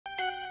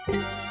Come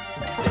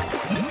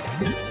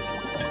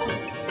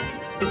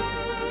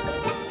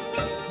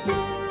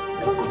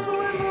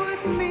swim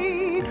with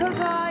me, 'cause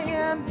I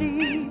am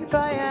deep.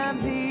 I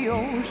am the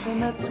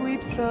ocean that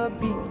sweeps the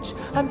beach.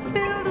 I'm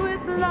filled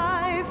with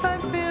life,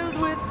 I'm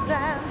filled with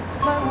sand.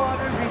 My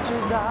water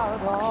reaches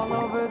out all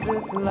over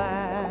this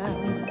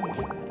land.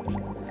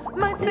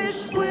 My fish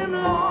swim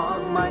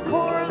long, my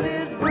coral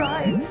is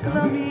bright.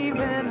 Some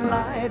even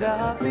light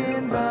up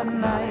in the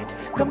night.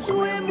 Come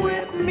swim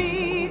with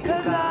me,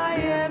 'cause I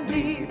am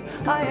deep.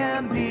 I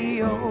am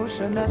the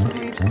ocean that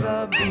sweeps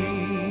the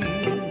beach.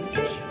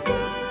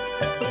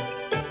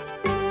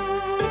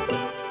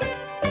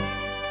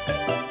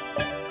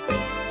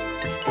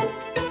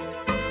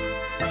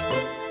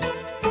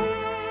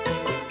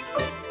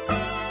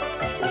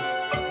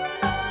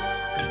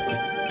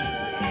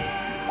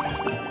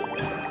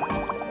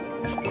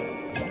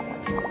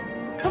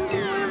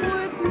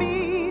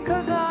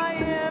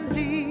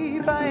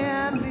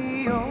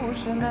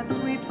 That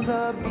sweeps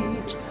the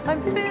beach.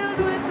 I'm filled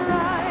with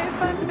life,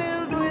 I'm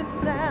filled with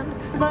sand.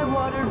 My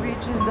water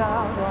reaches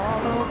out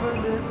all over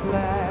this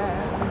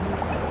land.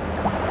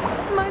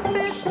 My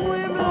fish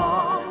swim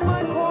long,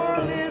 my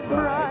coral is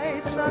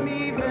bright. Some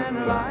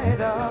even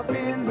light up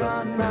in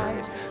the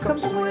night. Come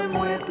swim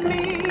with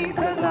me,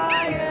 'cause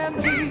I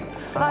am deep.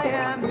 I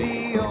am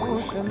the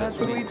ocean that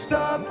sweeps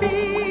the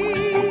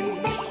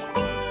beach.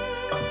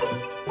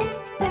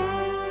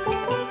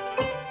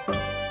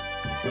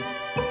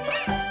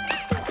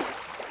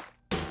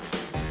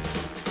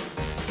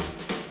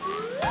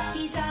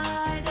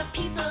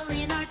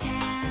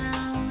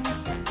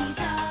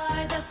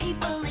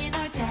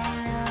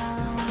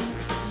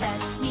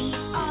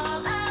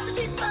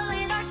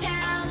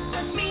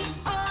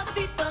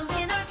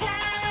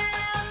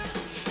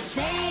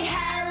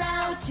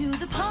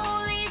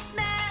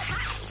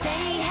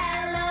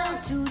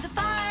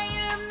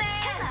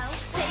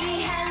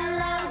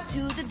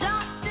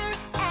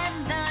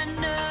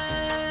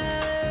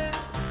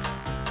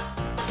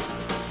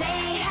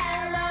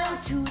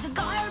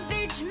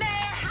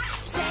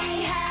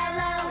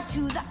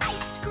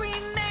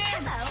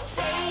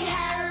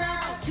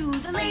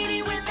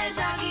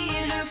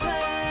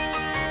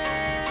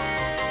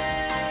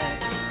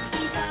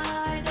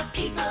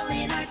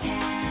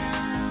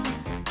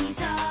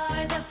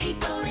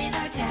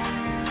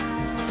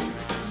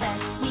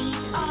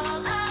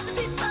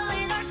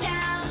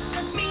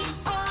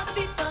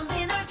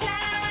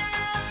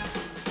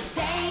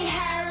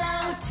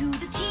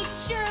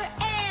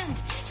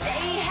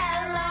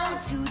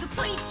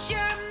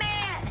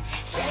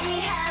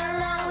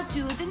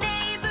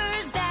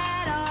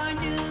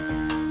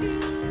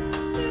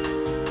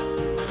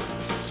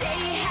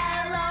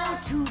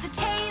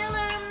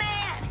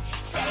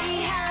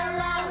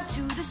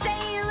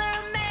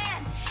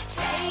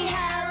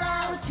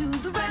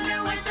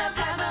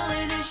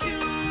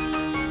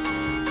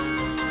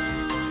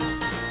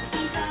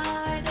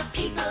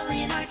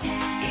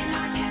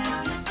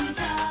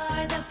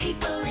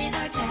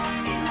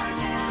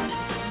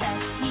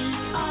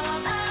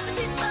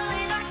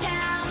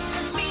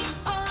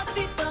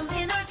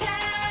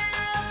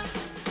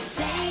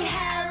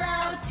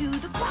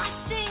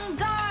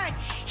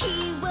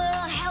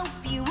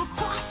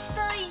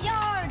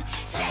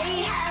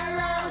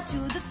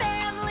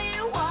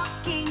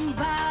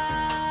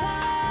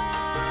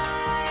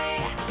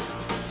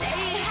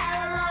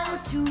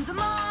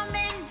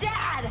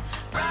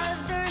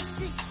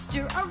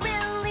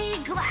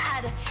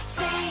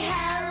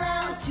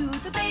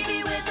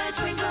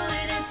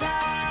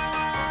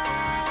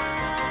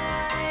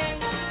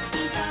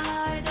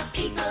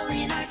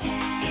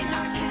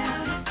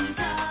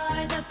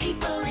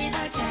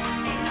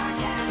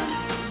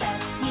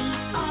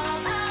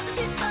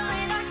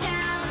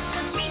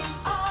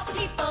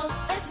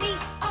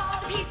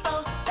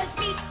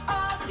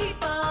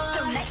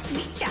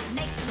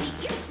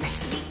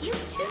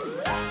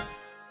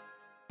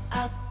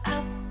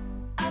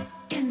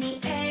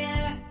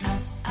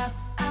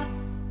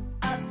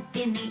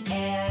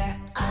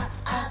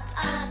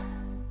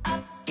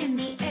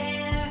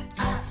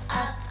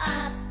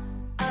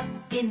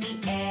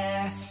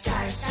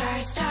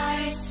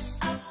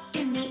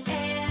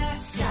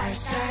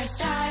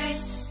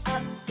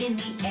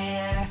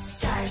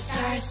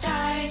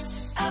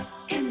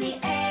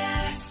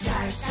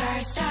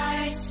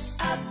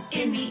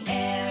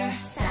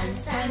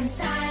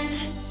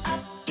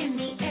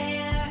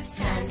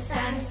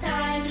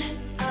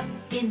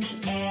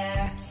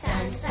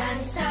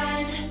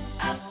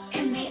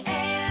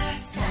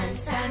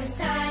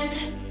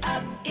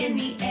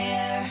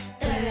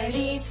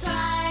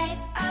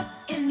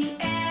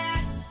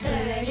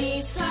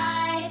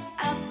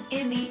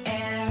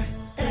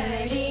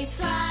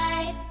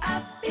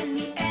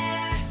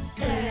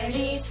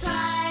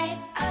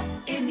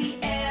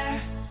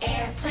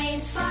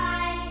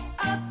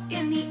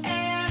 in the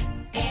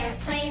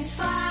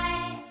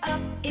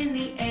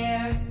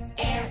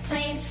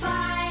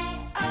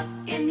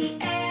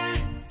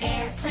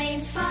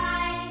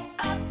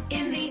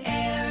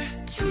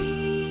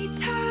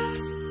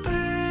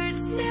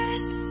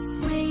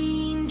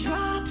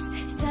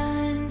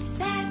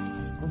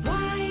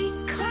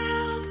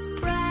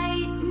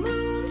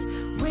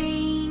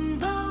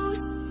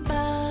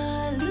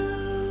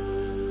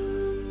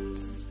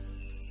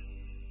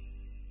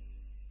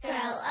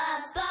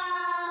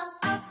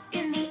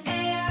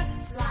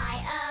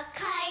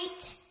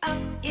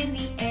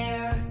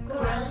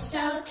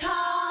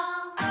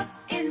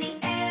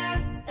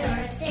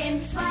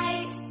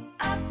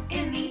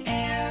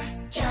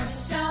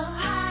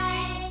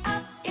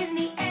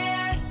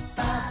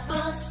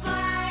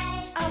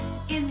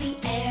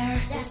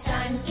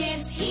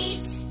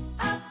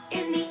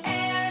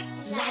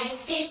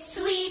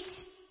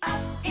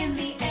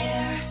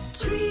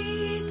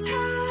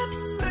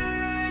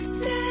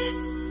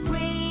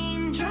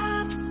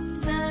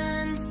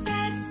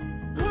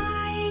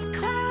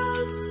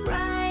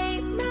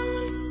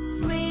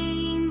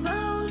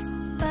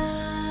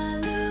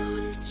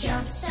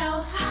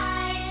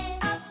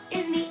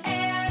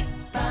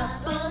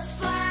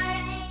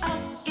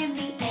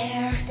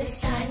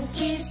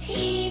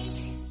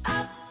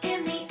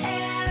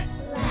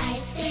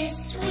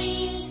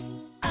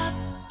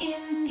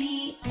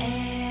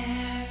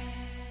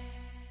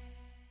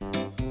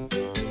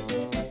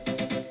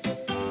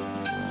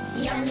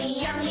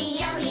yummy,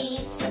 yummy.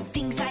 Some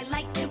things I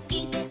like to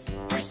eat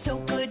are so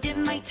good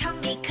in my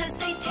tummy 'cause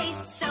they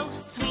taste so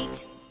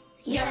sweet.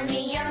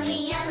 Yummy,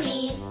 yummy,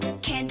 yummy.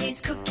 Candies,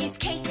 cookies,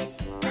 cake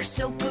are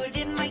so good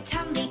in my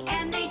tummy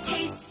and they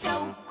taste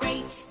so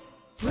great.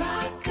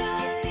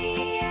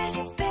 Broccoli,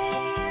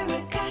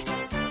 asparagus,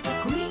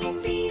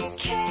 green beans,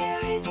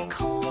 carrots,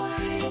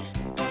 corn.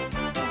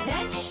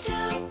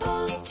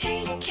 Vegetables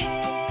take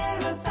care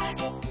of us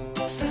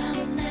from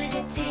the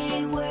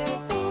day we're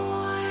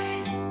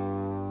born.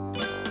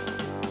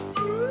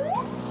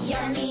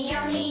 Yummy,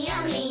 yummy,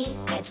 yummy.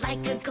 I'd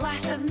like a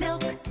glass of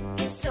milk.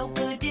 It's so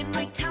good in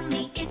my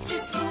tummy. It's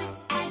as good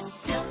as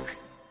silk.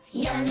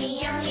 Yummy,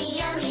 yummy,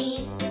 yummy.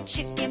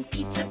 Chicken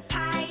pizza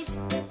pies,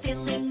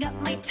 filling up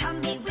my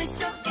tummy with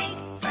some big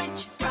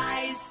French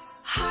fries.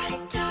 Hot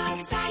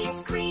dogs,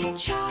 ice cream,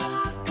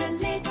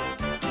 chocolates,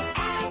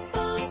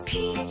 apples,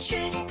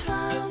 peaches,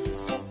 plums,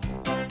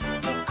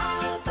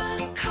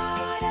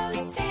 avocado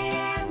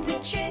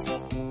sandwiches,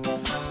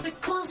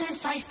 popsicles and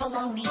sliced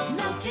bologna,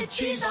 melted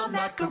cheese on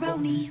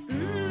macaroni.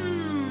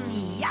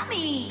 Mmm,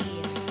 yummy!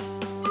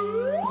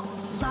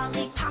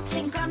 Lollipops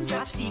and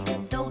gumdrops, even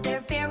though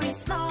they're very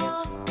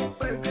small.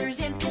 Burgers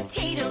and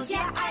potatoes,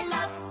 yeah, I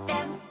love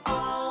them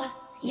all.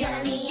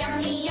 Yummy,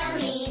 yummy,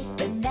 yummy.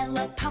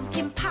 Vanilla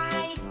pumpkin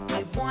pie,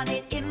 I want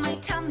it in my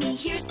tummy.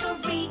 Here's the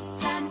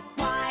reason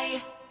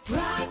why.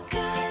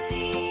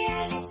 Broccoli,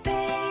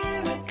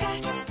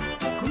 asparagus,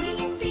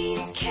 green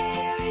beans,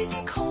 carrots,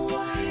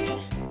 corn.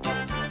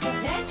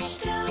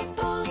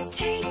 Vegetables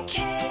take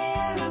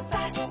care of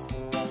us.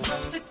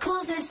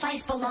 Popsicles and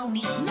sliced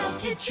bologna,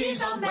 melted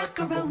cheese on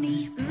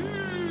macaroni.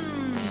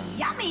 Mmm,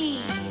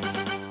 yummy!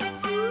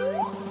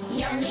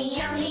 Yummy,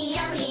 yummy,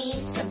 yummy.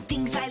 Some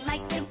things I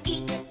like to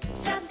eat.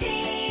 Some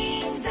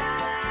things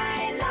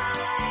I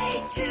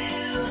like to.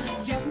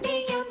 Yummy,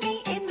 yummy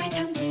in my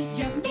tummy.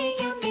 Yummy,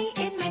 yummy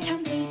in my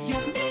tummy.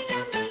 Yummy,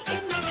 yummy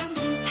in my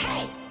tummy.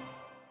 Hey!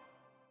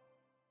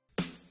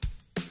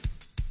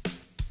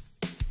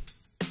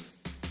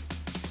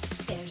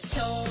 There's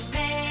so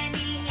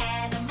many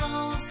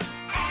animals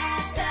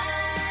at the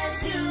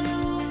zoo.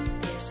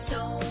 There's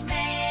so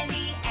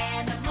many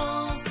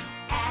animals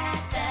at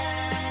the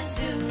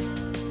zoo.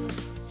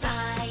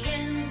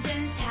 Lions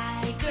and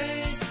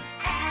tigers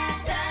at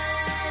the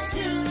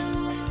zoo.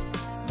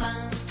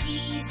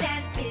 Monkeys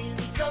and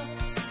billy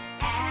goats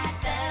at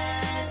the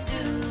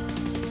zoo.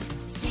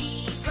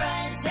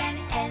 Zebras and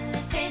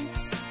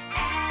elephants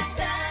at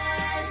the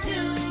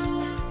zoo.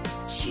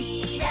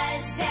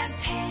 Cheetahs and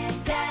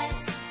pandas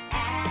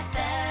at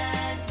the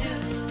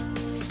zoo.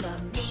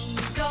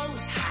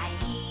 Flamingos,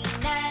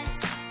 hyenas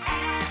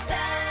at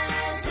the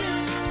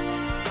zoo.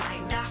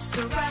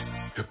 Rhinoceros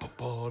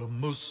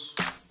Hippopotamus.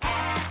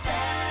 at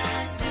the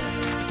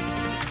zoo.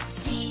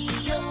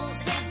 Seals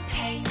and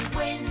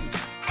penguins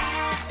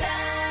at the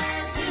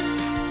zoo.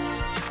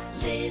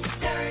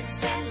 Lizards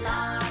and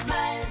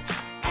llamas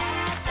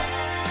at the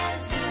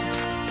zoo.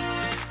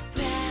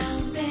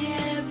 Brown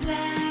bear,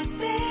 black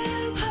bear,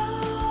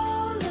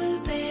 polar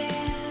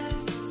bear,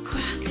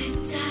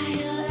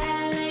 crocodile,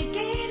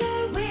 alligator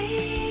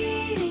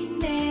waiting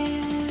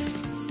there.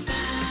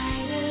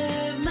 Spider,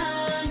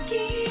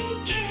 monkey,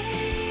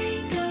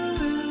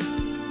 kangaroo,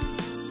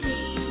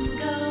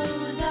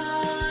 dingoes,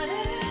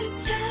 otters,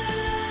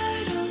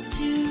 turtles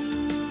too.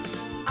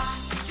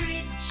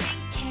 Ostrich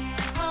and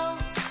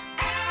camels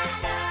at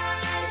the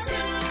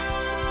zoo.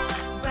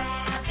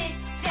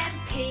 Rabbits and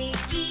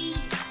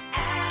piggies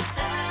at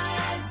the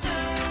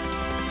zoo.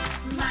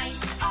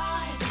 Mice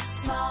are the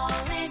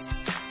smallest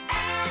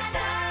at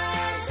the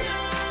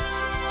zoo.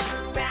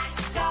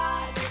 Giraffes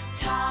are the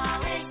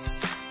tallest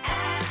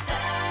at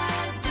the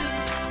zoo.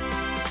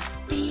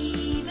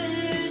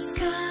 Beaver,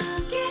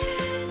 skunk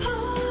and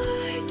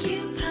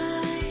porcupine.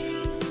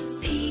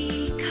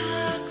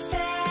 Peacock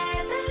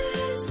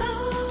feathers,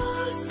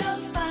 oh so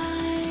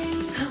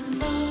fine.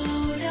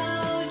 Komodo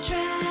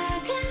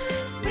dragon,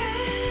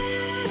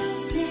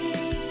 rattlesnake.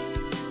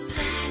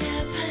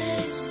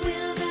 Platypus,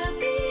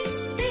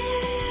 wildebeest,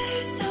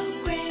 they're so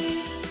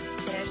great.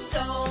 There's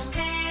so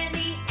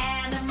many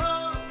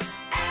animals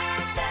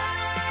at the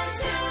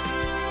zoo.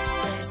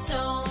 There's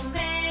so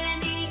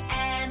many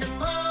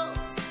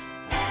animals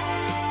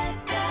at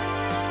the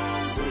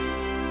zoo.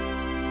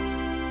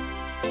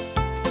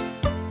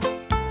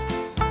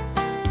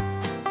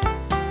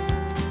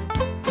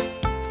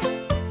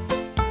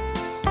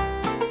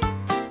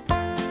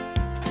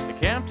 The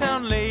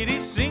Camptown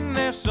ladies sing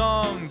their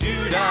song,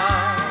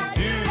 doo-dah,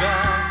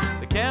 doo-dah.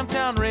 The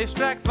Camptown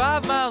racetrack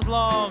 5 miles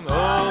long,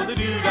 oh, the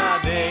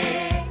doo-dah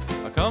day.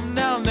 I come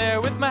down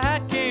there with my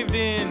hat caved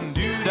in,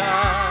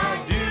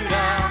 doo-dah,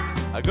 doo-dah.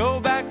 I go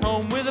back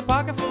home with a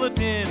pocket full of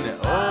tin,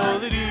 oh,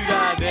 the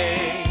doo-dah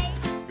day.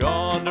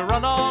 Gone to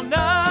run all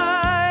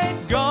night,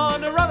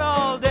 gone to run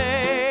all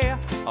day.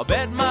 I'll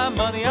bet my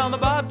money on the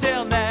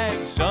bobtail nag,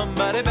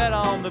 somebody bet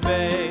on the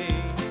bay.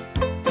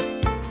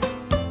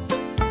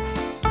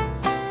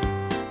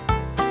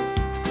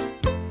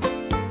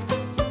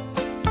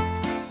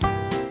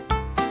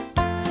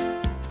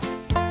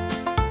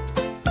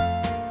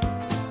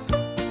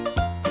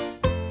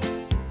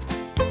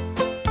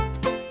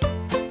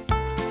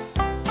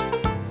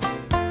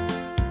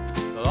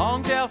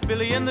 cow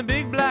filly and the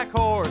big black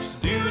horse.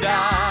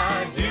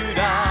 Doo-dah,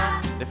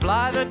 doo-dah. They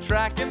fly the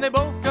track and they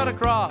both cut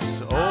across.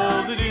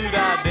 Oh, the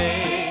doo-dah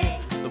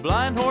day. The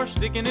blind horse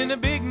sticking in a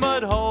big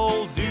mud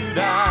hole.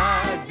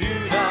 Doo-dah,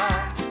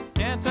 doo-dah.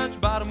 Can't touch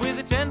bottom with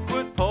a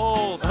 10-foot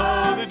pole.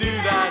 Oh, the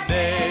doo-dah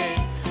day.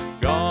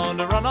 Gone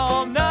to run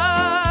all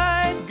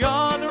night,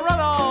 gone to run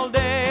all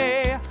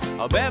day.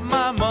 I'll bet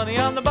my money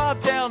on the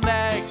bobtail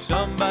nag.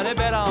 Somebody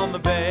bet on the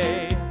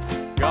bay.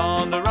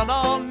 Gone to run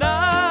all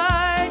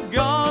night,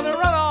 gone to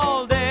run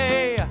all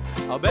day.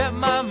 I'll bet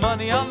my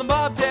money on the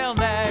bobtail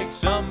nag.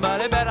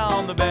 Somebody bet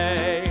on the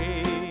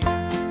bay.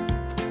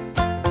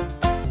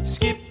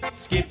 Skip,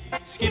 skip,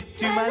 skip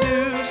to my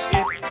loo.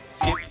 Skip,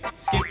 skip,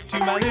 skip to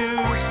my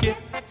loo. Skip,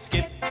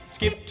 skip,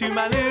 skip to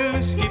my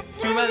loo. Skip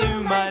to my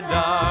loo, my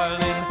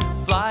darling.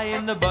 Fly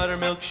in the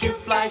buttermilk shoe,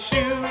 fly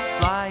shoe.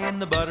 Fly in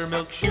the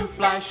buttermilk shoe,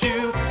 fly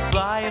shoe.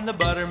 Fly in the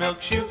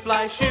buttermilk shoe,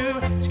 fly shoe.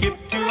 Skip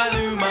to my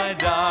loo, my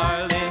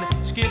darling.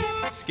 Skip,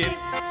 skip,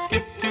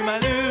 skip to my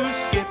loo.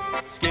 Skip,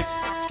 skip,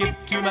 skip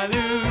to my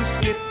loo.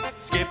 Skip,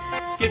 skip,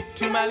 skip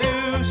to my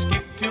loo.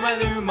 Skip to my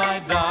loo, my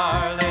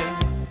darling.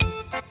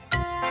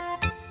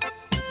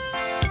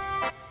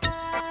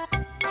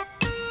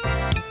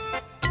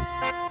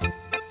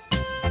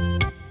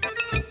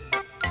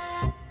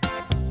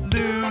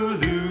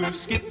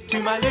 Skip to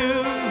my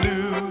loo,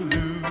 loo,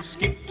 loo.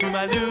 Skip to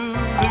my loo,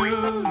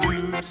 loo,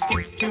 loo.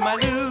 Skip to my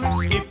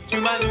loo, skip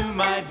to my loo,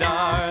 my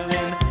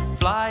darling.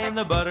 Fly in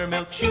the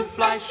buttermilk shoe,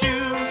 fly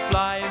shoe.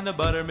 Fly in the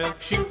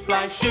buttermilk shoe,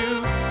 fly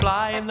shoe.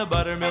 Fly in the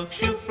buttermilk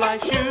shoe, fly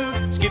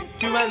shoe. Skip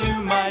to my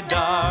loo, my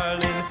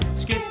darling.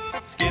 Skip,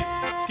 skip,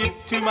 skip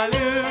to my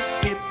loo.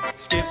 Skip,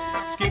 skip,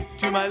 skip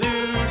to my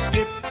loo.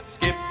 Skip,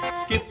 skip,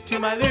 skip to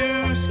my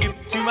loo. Skip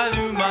to my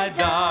loo, my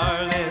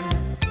darling.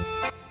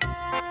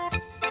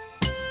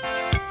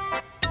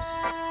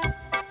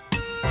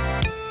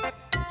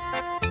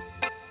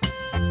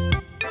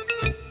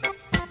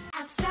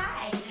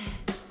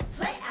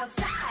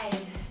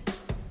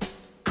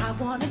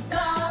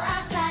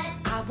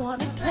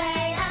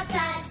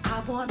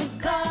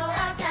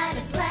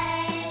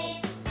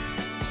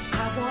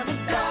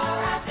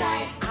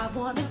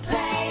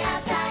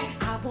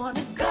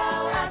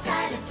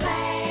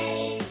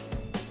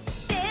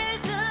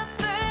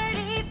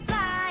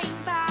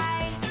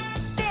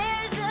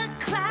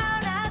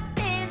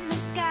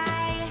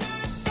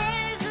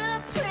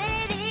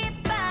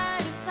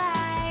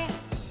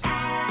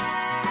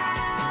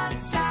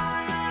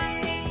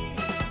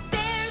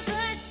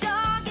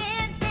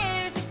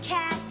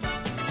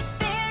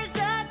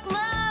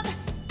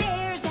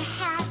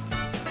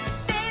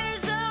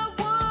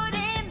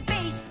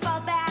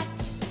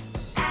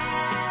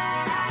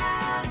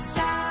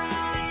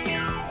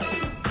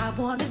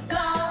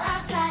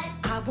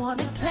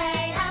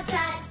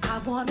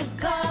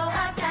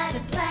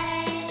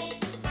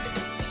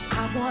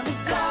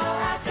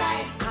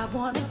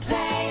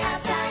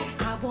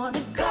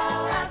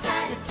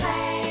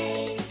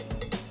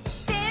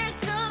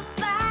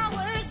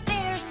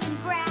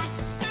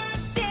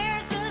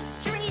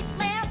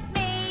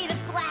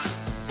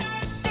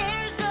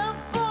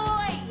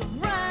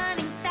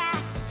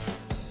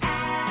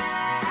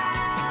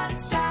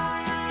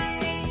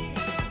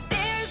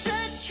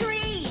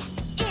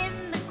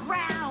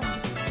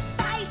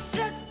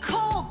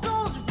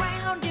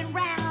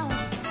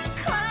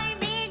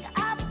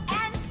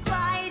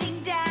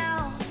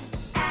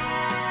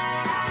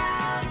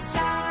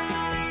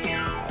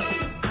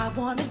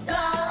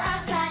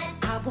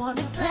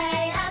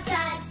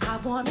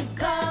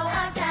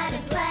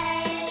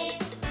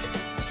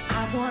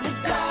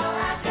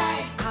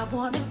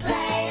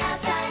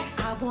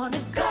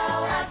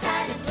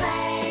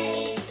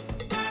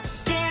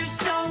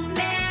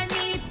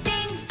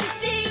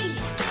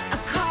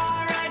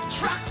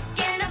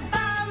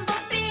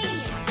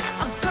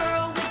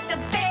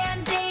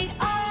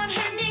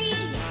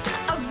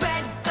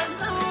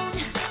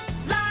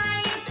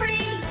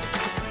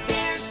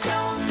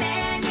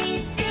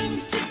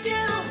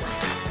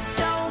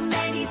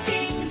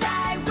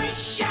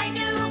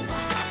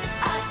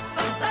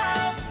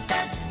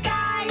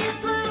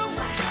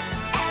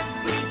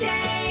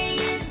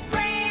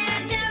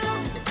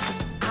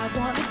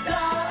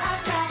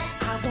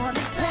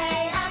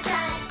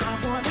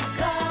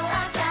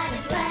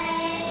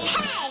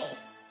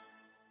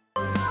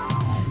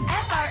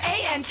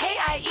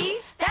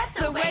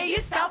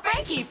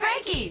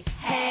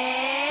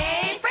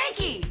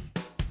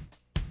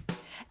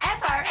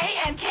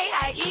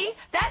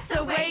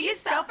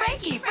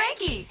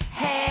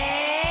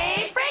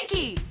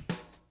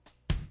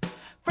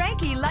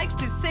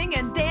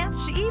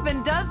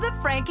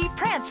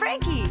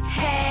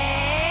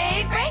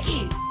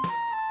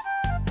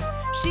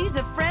 She's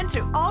a friend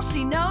to all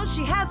she knows.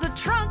 She has a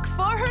trunk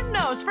for her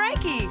nose.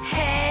 Frankie!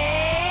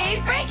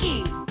 Hey,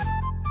 Frankie!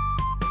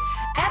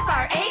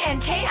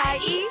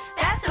 F-R-A-N-K-I-E,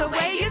 that's the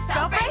way you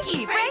spell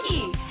Frankie.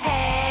 Frankie!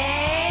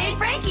 Hey,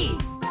 Frankie!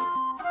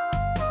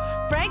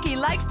 Frankie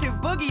likes to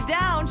boogie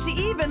down. She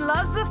even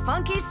loves the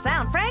funky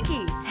sound.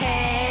 Frankie!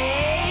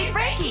 Hey,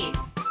 Frankie!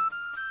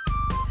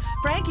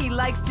 Frankie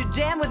likes to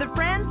jam with her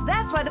friends.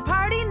 That's why the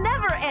party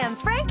never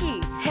ends.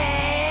 Frankie!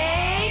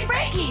 Hey,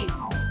 Frankie!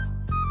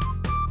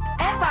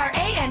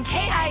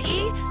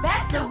 F-R-A-N-K-I-E,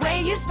 that's the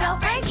way you spell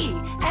Frankie.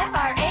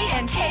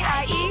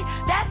 F-R-A-N-K-I-E,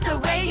 that's the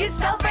way you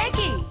spell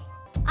Frankie.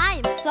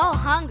 I am so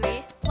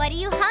hungry. What are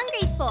you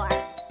hungry for?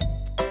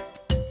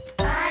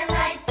 I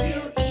like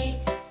to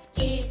eat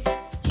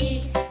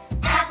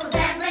apples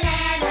and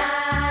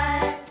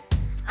bananas.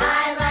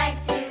 I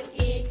like to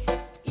eat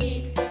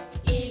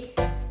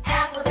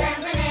apples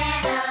and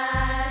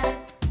bananas.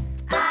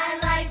 I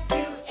like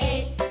to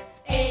eat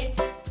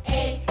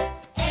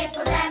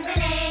apples and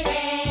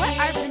bananas. What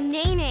are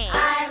bananas? I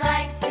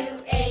like to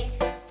eat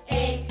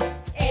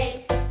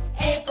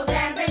apples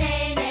and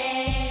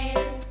bananas.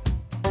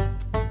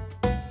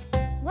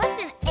 What's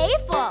an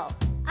apple?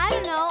 I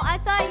don't know. I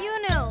thought you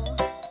knew.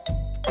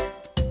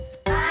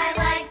 I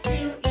like to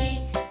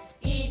eat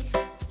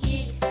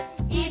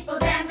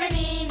apples and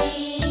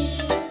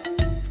bananas.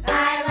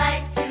 I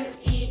like to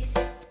eat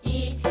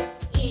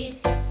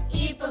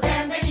apples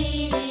and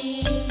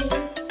bananas.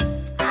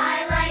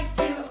 I like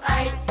to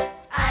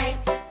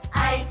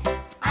eat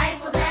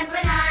apples and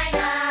bananas.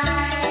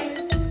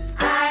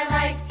 I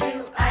like to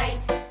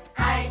eat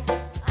apples and bananas.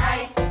 I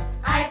like to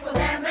apples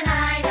and bananas. I like to apples and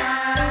bananas.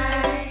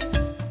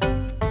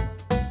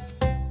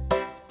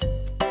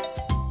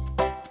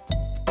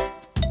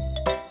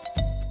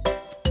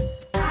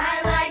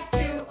 I like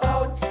to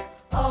apples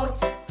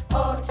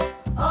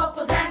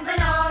and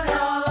bananas.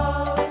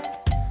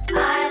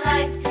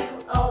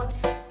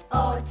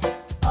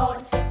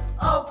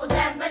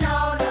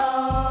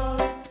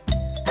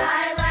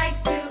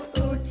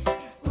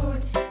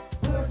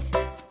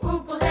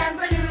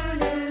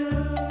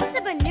 What's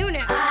a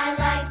banana? I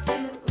like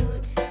to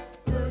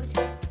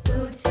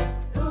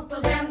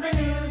apples and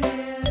bananas.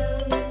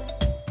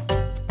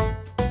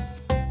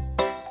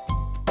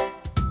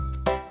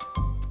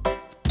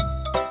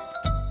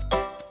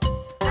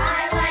 I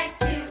like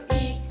to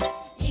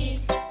eat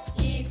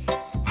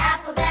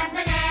apples and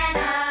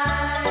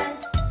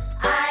bananas.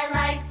 I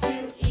like to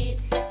eat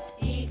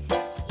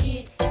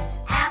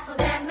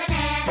apples and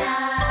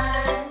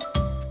bananas.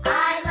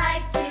 I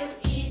like to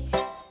eat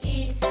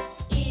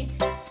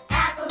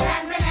apples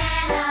and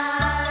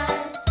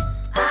bananas.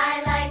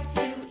 I like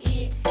to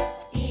eat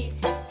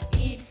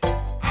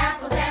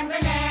apples and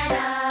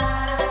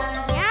bananas.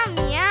 Yum,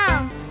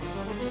 yum.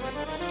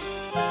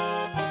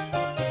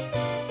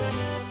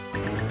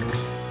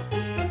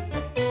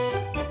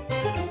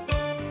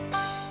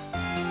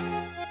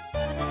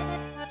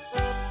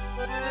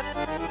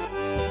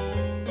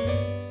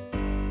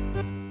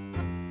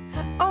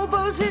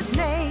 Oboe's his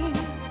name,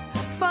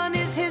 fun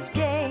is his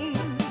game.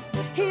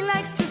 He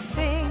likes to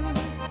sing,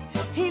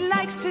 he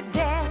likes to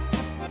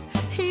dance,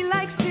 he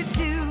likes to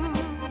do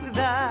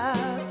the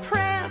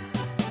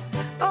prance.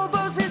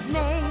 Oboe's his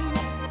name,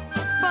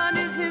 fun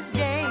is his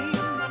game.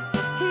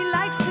 He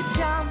likes to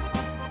jump,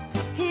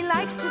 he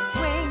likes to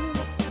swing,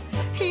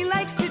 he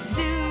likes to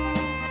do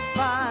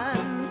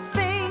fun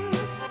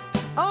things.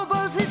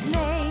 Oboe's his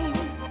name,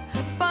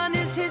 fun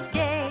is his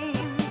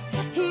game.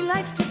 He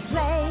likes to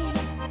play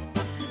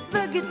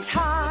the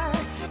guitar.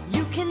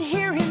 You can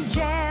hear him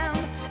jam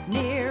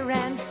near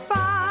and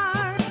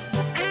far.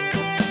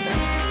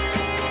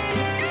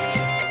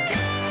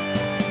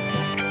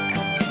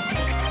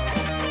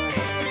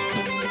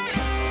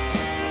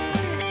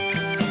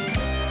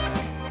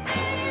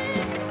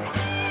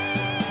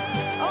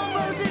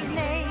 Oboe's his name.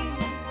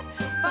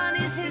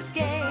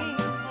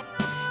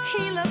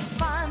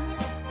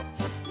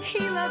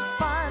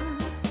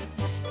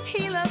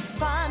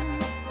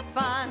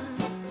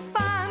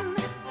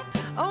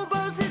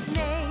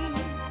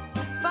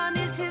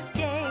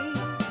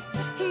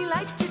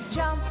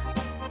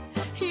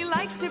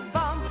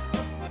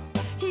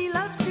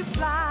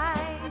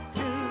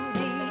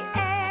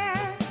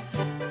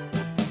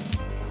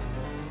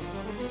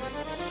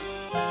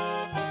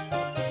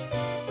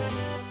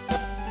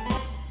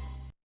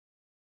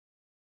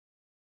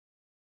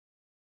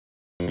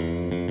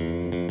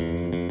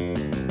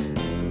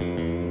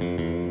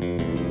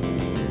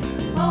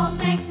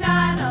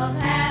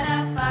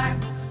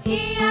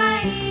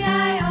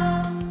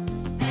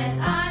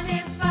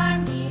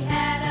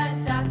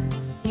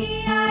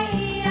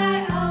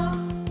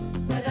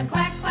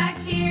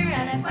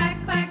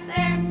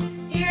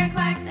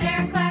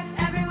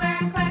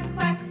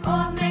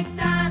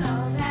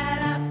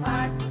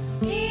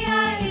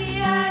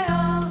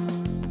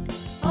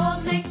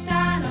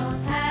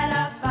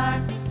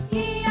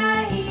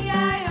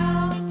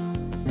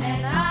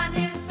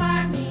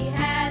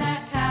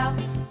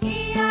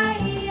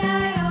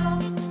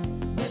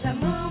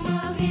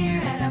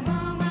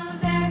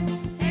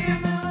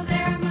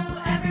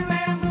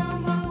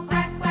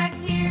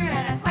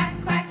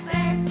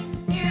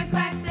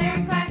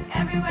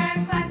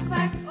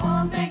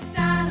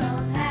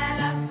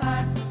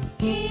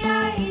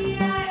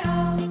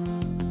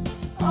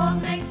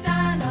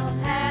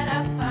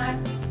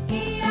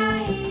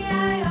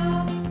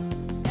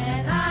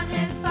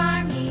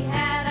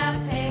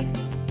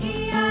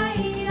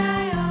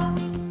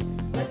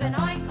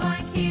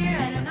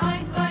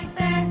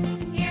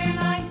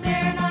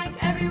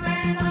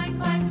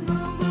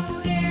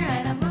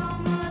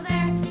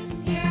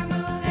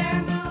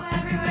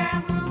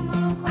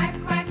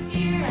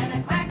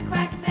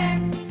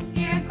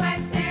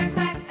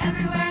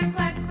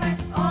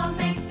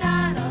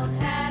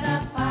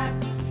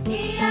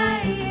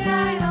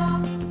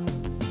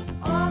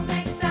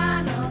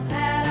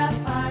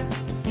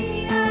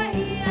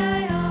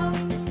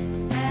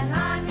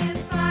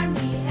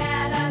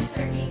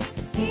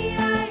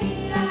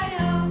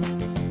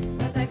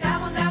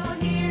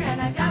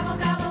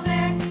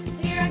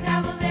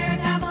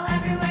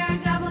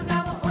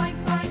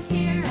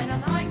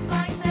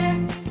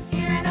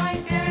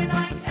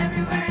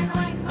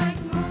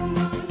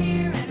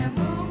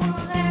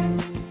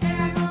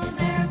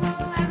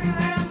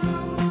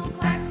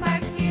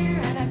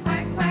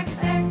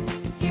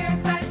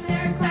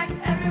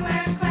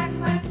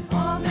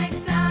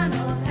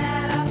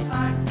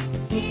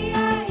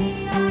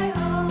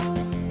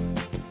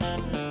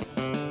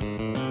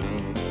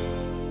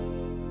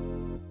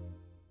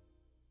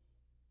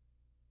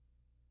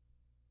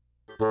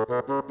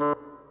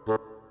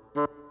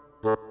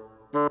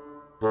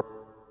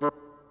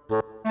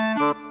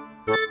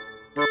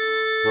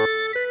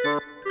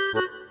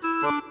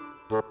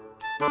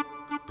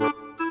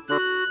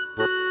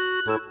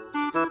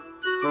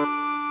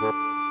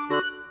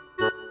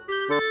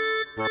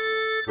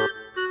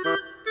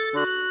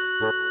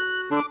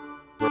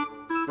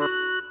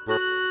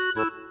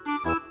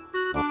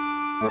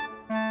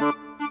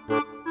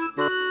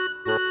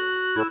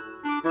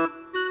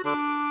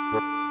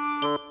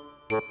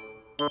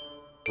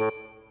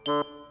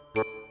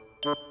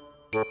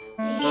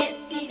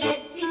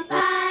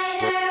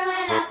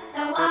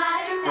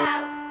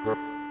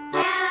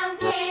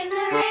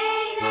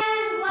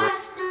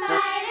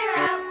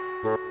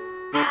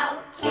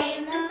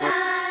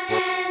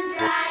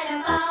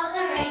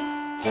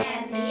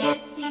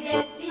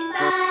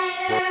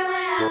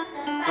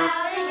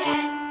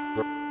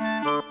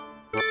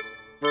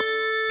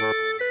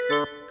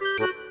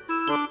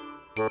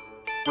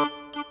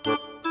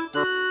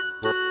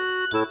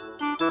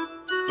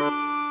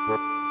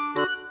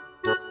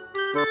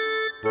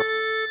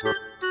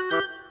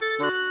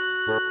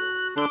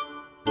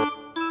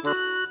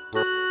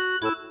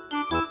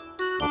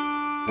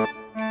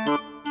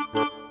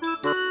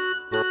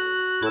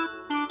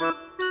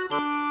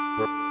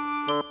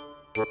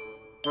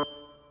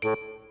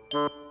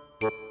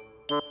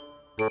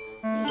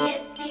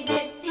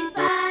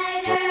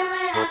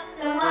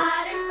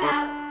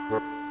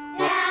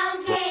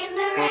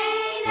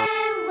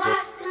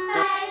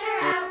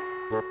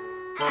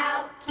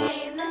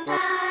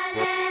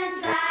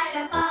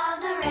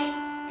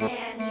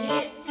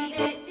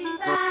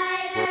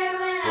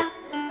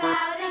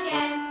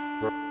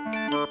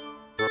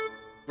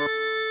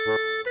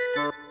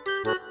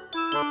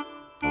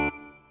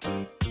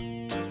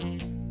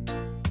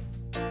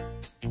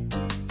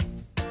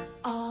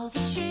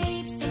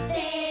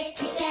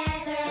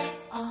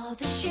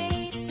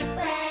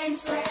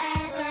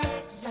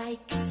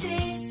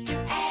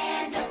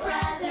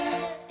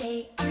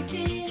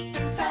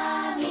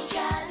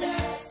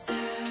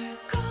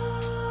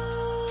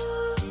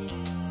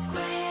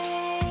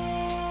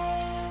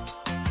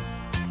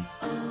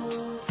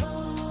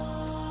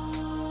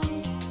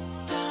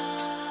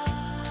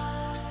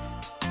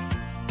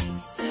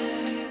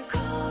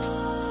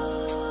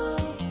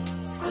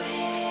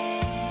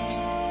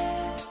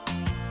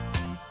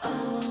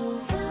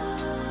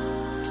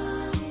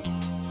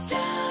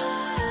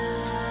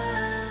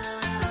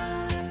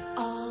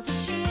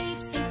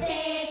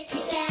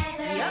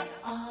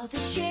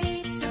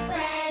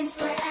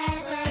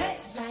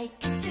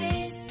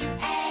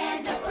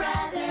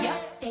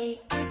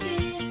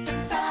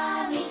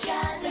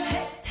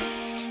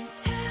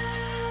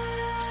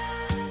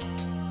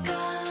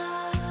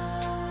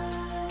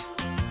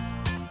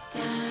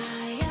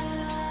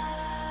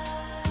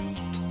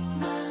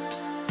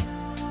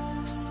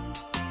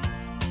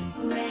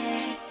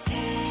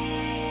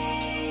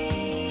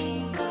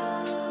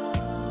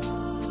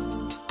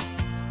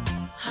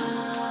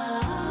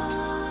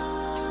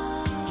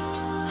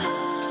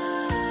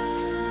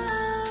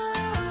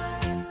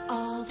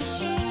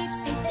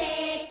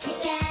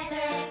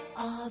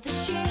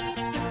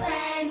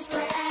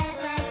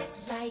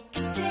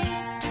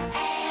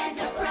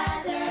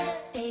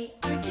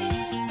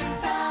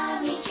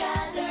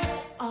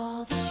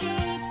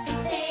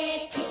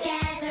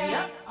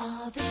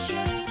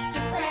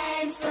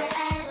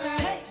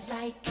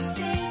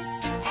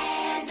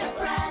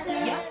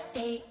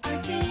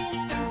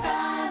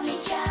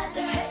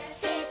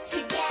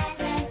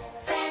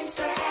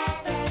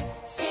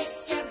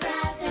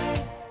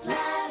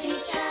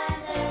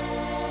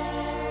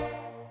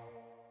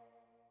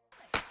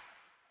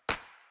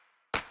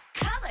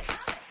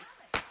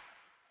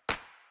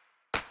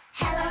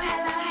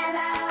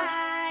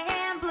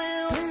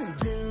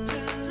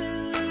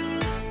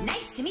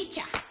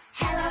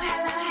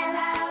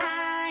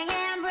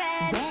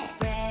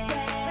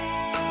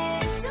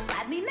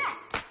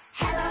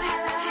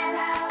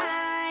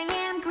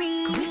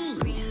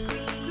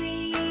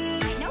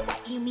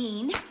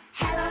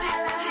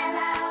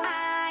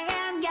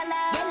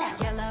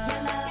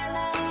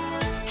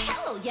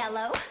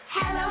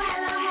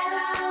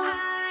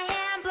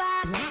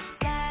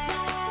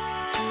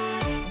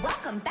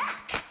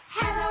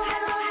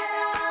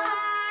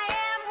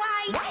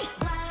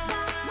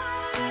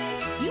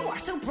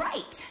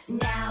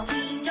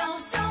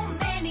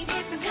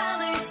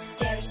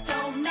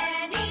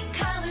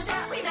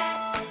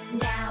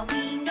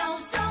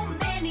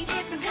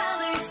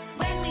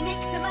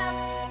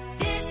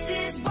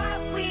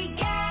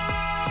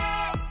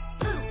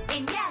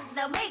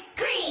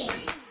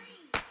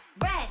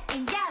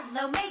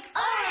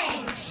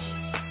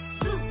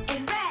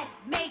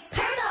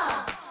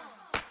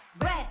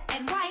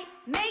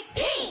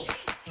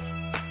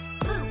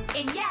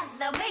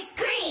 Make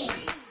green.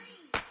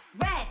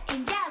 Red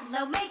and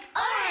yellow make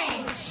orange.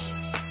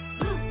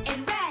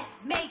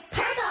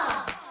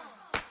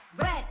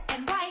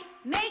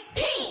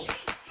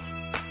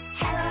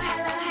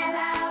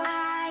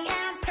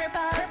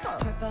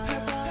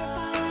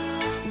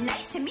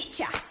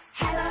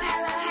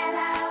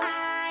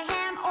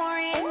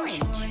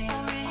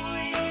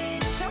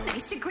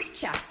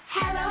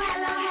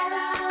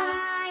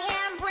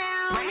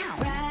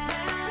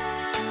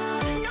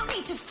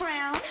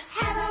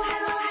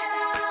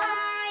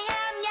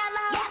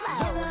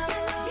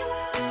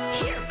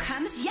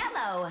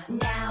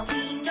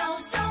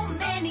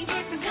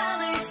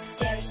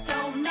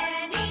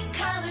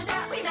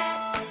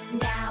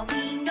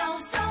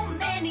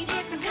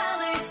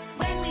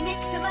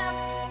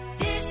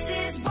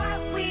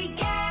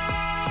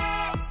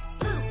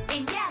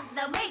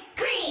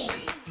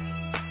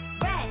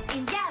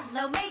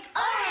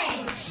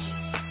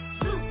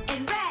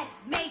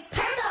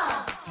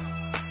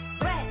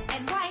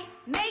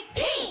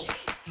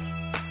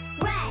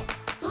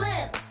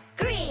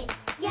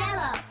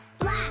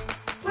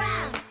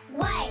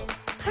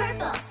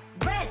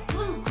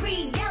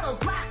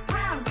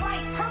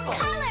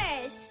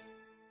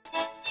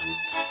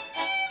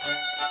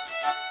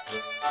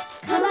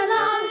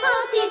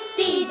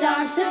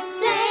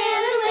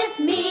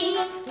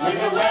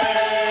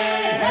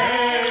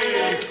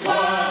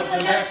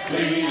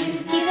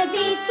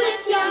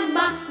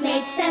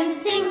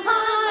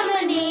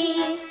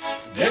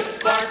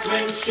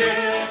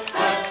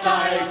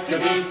 to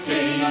be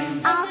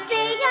seen. I'll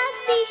sing a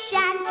sea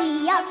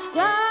shanty of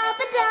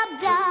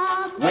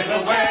scrub-a-dub-dub. With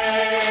a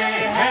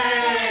way,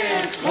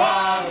 hey,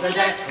 swab the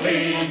deck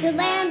clean. The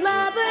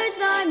landlubbers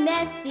are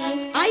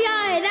messy. Aye,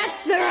 aye,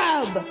 that's the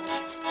rub.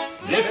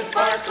 This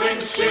sparkling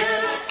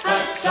ship's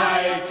a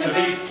sight to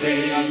be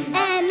seen.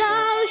 An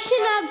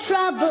ocean of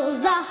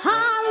troubles, a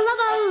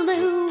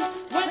hullabaloo.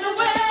 With a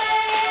way,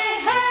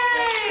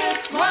 hey,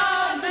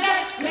 swab the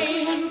deck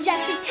clean.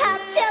 Just a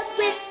tub filled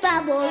with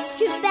bubbles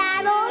to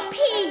battle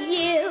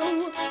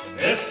PU.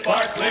 This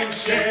sparkling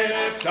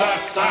ship's a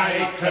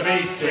sight to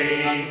be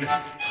seen.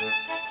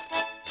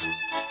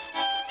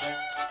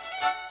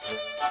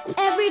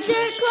 Every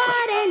dirt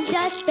clod and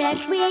dust speck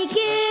we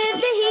give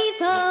the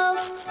heave-ho.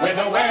 With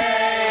a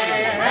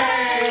way,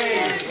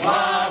 hey,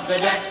 swab the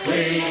deck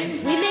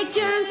clean. We make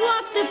germs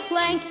walk the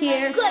plank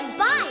here.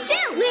 Goodbye.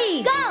 Shoot!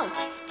 Lead! Go!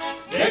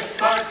 This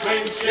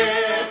sparkling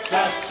ship's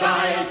a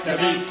sight to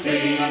be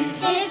seen.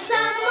 If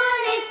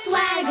someone is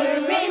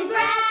swaggering,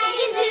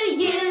 bragging to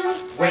you,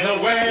 With a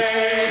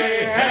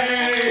way,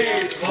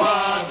 hey,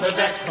 swab the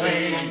deck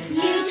clean.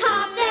 you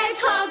top their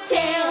tall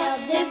tale.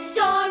 This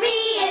story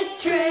is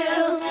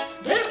true.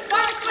 This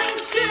sparkling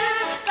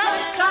ship's a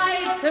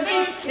sight to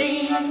be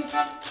seen.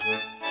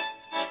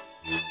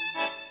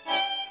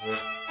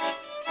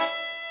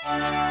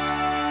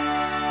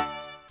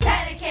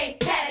 Pat a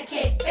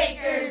cake,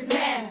 baker's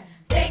man.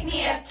 Bake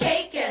me a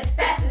cake as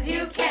fast as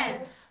you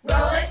can.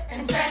 Roll it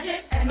and stretch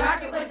it and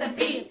mark it with a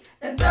beat.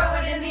 Then throw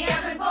it in the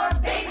oven for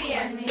baby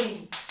and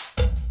me.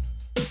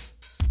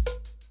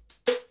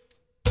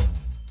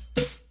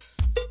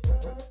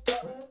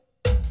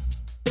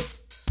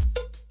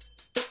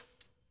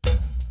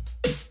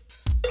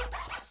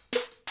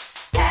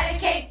 Pat a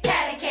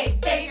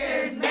cake,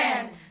 baker's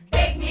man.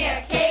 Bake me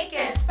a cake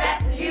as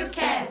fast as you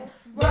can.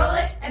 Roll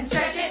it and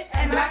stretch it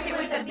and rock it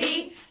with a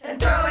beat. Then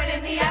throw it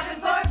in the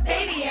oven for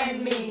baby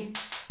and me.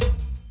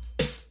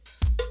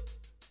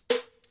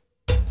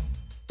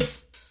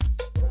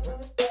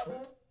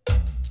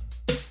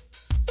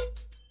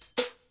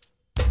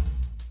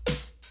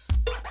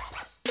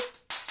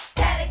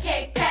 Pat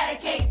a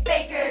cake,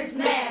 baker's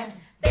man.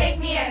 Bake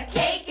me a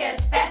cake as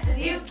fast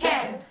as you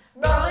can.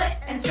 Roll it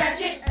and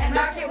stretch it and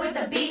rock it with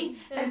a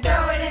beat. Then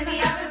throw it in the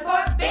oven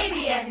for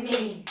baby and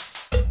me.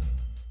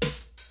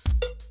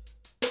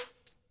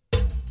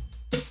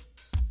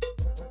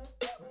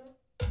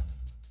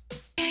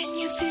 Can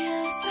you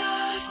feel it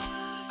soft?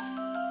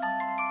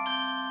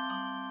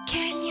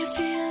 Can you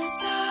feel it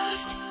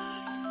soft?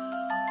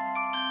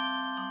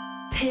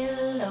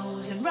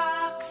 Pillows and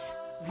rocks.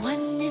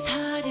 One is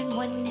hard and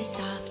one is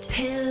soft.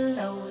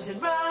 Pillows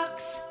and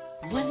rocks.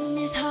 One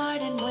is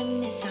hard and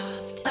one is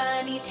soft.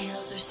 Bunny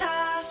tails are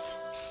soft.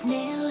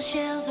 Snail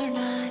shells are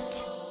not.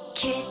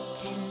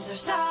 Kittens are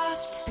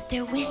soft, but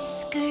their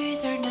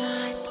whiskers are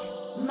not.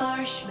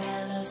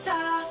 Marshmallows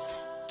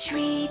soft.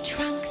 Tree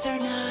trunks are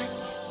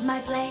not. My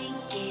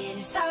blanket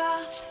is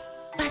soft,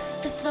 but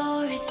the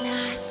floor is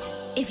not.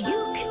 If you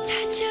could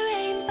touch a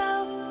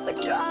rainbow or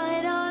draw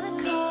it on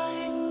a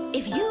card,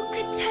 if you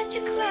could touch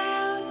a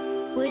cloud,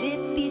 would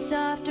it be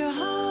soft or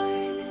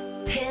hard?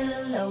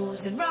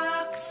 Pillows and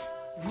rocks.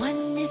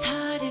 One is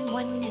hard and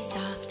one is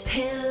soft.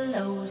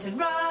 Pillows and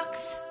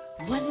rocks.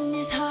 One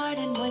is hard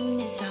and one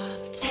is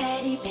soft.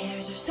 Teddy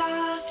bears are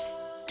soft.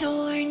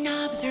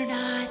 Doorknobs are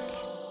not.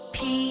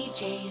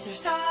 PJs are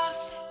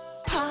soft.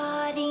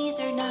 Potties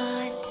are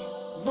not.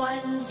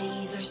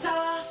 Onesies are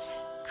soft.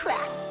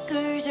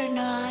 Crackers are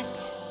not.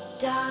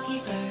 Doggy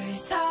fur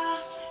is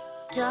soft.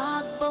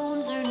 Dog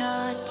bones are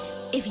not.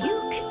 If you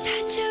could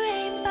touch a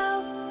rainbow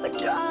or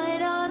draw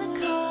it on a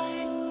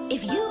card,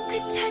 if you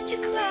could touch a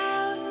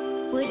cloud,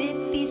 would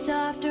it be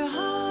soft or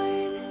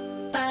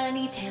hard?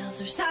 Bunny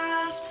tails are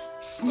soft.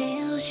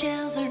 Snail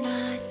shells are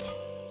not.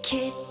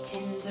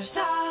 Kittens are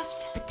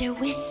soft, but their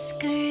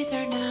whiskers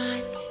are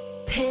not.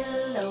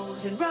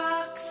 Pillows and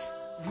rocks.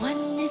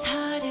 One is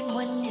hard and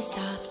one is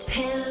soft.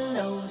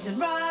 Pillows and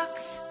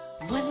rocks.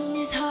 One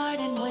is hard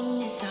and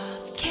one is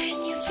soft.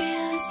 Can you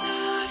feel it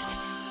soft?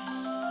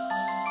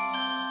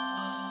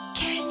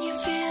 Can you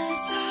feel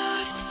it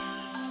soft?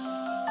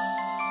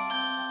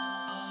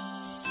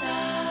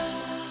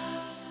 Soft.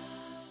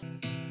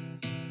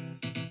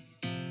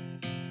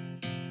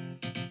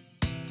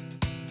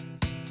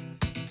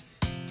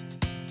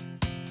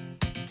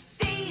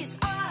 These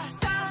are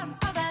some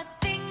of the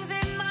things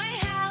in my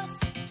house.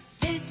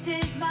 This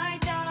is my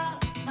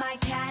dog, my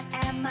cat,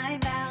 and my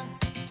mouse.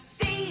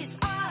 These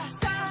are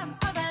some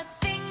of the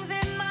things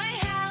in my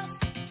house.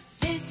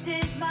 This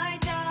is my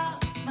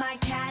dog, my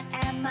cat,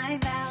 and my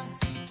mouse.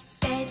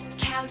 Bed,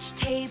 couch,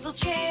 table,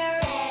 chair.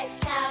 Bed,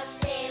 couch,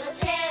 table,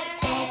 chair.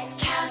 Bed,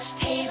 couch,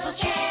 table,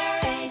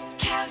 chair. Bed,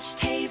 couch,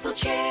 table,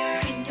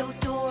 chair. Window,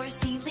 door,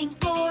 ceiling,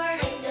 floor.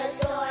 Window,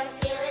 door,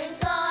 ceiling,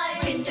 floor.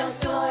 Window,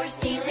 door,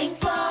 ceiling,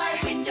 floor.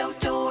 Window,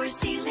 door,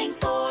 ceiling,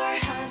 floor.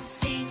 Tub,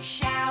 sink,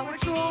 shower,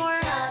 drawer.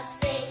 Tub,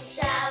 sink,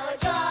 shower,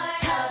 drawer.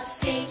 Tub,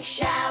 sink,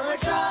 shower,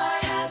 drawer.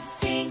 Tub,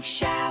 sink,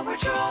 shower,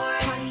 drawer.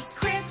 Potty,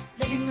 crib,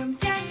 living room,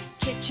 den,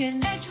 kitchen,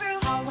 bedroom,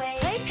 hallway,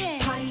 playpen.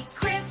 Potty,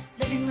 crib,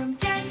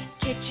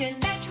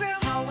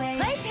 hallway,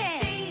 playpen.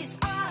 These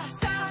are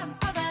some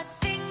of the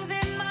things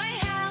in my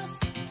house.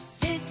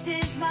 This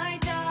is my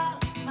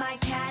dog, my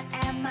cat,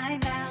 and my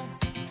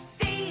mouse.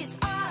 These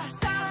are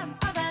some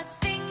of the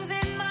things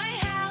in my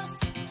house.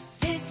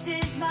 This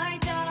is my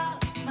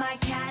dog, my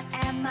cat,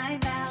 and my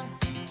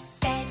mouse.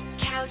 Bed,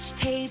 couch,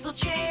 table,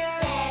 chair.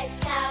 Bed,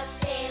 couch,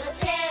 table,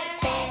 chair.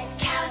 Bed,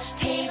 couch,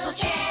 table,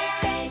 chair.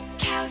 Bed,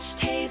 couch,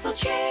 table,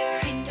 chair.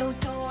 Window,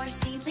 door,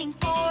 ceiling,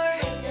 floor.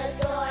 Window,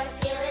 door,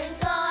 ceiling,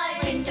 floor.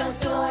 Window,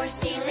 door,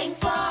 ceiling,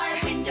 floor.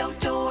 Window,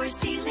 door,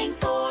 ceiling,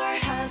 floor.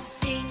 Tub,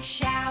 sink,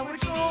 shower,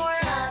 drawer.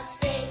 Tub,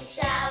 sink,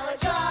 shower,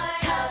 drawer.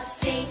 Tub,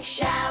 sink,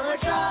 shower,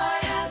 drawer.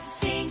 Tub,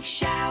 sink,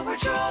 shower,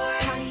 drawer.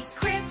 Potty,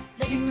 crib,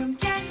 living room,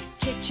 den,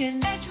 kitchen,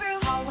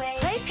 bedroom, hallway,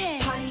 playpen.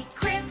 Potty,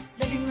 crib,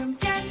 living room,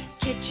 den,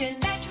 kitchen,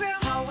 bedroom,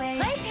 hallway,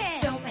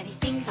 playpen. So many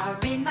things are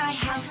in my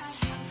house.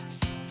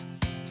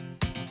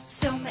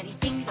 So many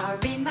things are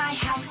in my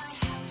house.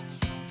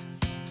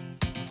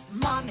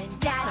 Mom and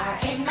dad are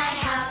in my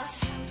house.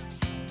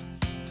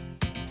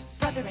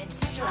 Brother and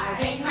sister are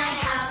in my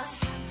house.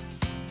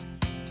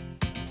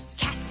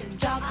 Cats and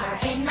dogs are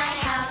in my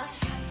house.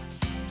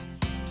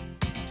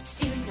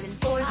 Ceilings and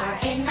floors are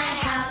in my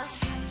house.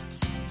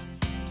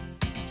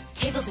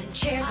 Tables and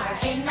chairs are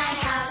in my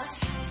house.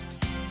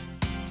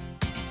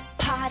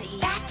 Potty,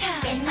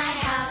 bathtub in my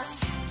house.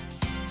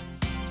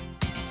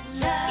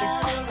 Love is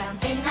all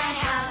around in my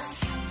house.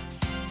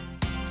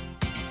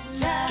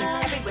 Love is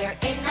everywhere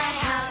in my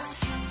house.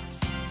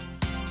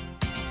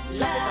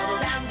 Love is all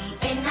around me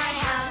in my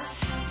house.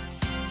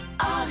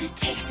 All it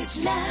takes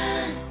is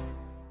love.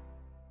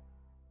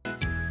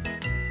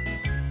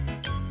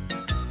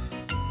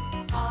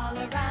 All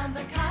around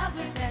the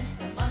cobbler's bench,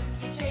 the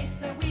monkey chased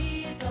the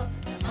weasel.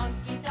 The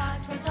monkey thought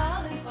 'twas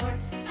all in sport.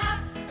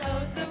 Pop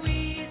goes the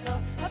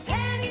weasel. A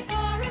penny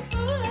for a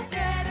spool of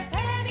thread, a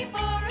penny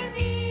for a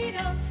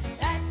needle.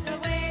 That's the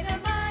way the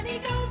money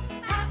goes.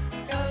 Pop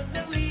goes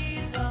the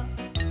weasel.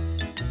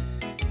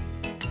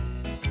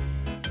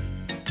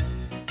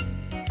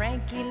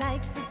 Frankie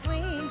likes the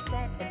swing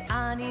set, and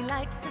Annie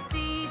likes the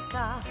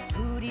seesaw.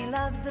 Hootie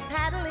loves the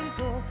paddling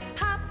pool.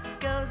 Pop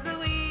goes the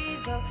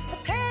weasel. A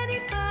penny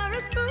for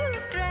a spool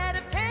of thread,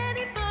 a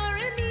penny for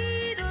a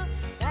needle.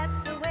 That's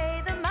the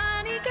way the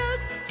money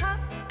goes. Pop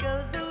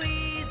goes the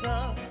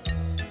weasel.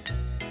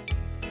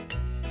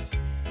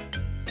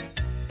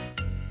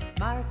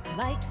 Mark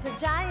likes the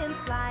giant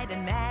slide,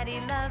 and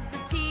Maddie loves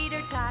the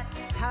teeter-tot.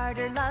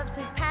 Carter loves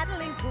his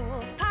paddling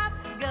pool. Pop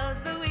goes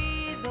the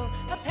weasel.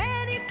 A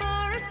penny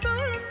for a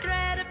spool of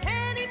thread, a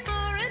penny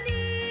for a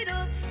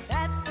needle.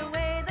 That's the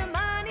way the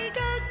money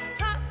goes.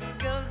 Pop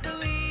goes the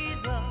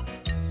weasel.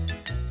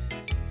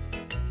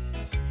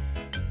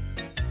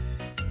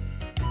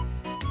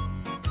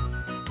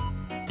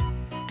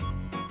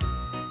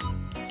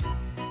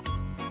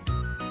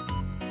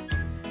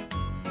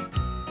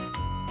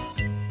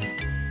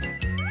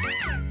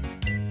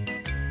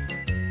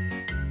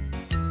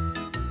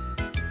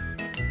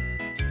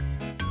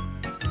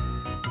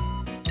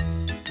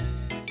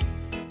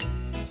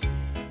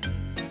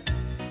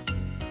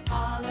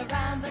 All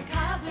around the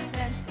cobbler's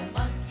bench, the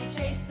monkey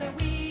chased the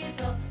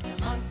weasel. The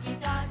monkey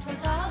thought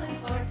 'twas all in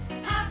sport.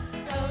 Pop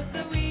goes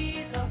the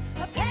weasel.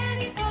 A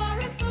penny for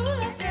a spool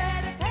of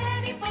thread, a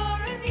penny for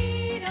a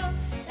needle.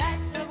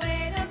 That's the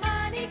way the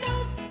money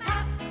goes.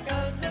 Pop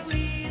goes the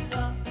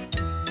weasel.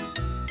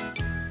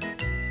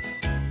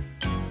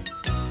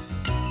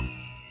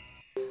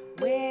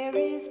 Where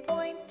is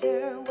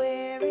Pointer?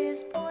 Where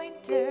is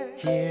Pointer?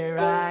 Here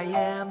I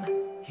am,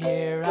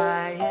 here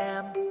I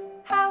am.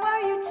 How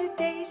are you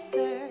today,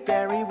 sir?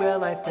 Very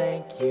well, I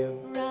thank you.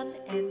 Run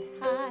and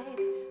hide.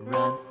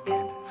 Run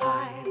and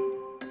hide.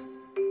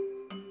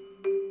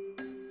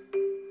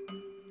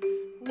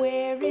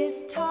 Where is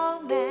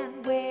Tall Man?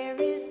 Where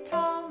is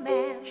Tall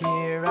Man?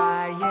 Here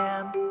I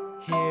am,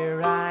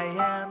 here I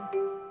am.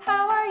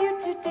 How are you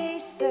today,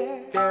 sir?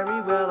 Very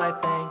well, I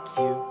thank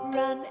you.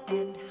 Run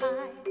and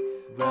hide.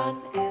 Run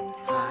and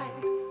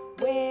hide.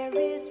 Where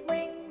is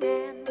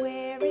Ringman?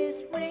 Where is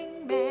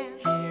Ringman?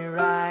 Here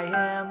I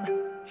am,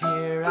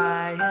 here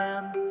I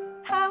am.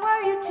 How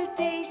are you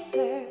today,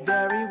 sir?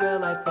 Very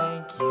well, I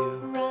thank you.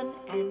 Run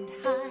and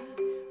hide.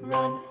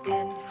 Run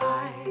and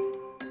hide.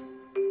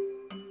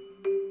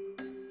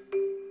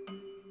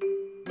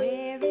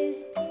 Where is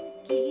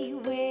Pinky?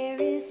 Where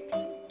is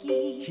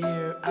Pinky?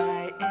 Here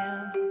I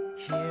am,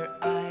 here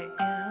I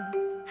am.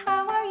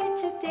 How are you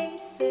today,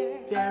 sir?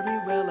 Very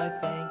well, I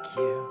thank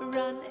you.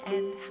 Run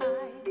and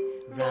hide.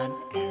 Run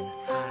and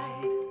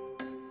hide.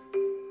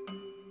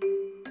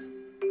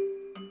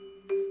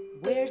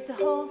 Where's the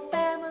whole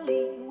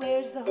family?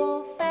 Where's the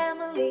whole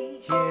family?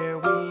 Here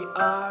we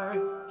are,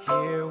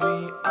 here we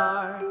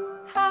are.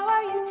 How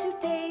are you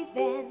today,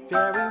 then?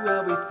 Very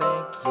well, we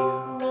thank you.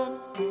 Run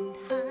and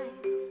hide.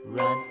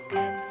 Run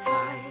and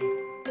hide.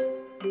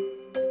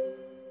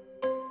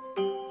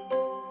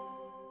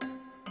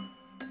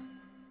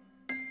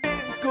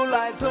 Vehicle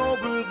lies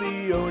over the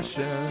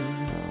ocean.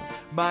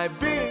 My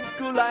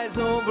vehicle lies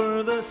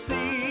over the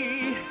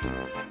sea.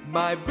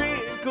 My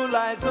Vinko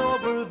lies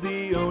over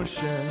the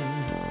ocean.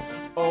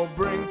 Oh,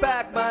 bring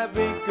back my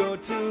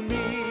Vinko to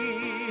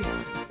me.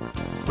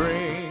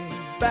 Bring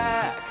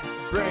back,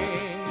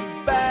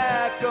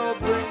 oh,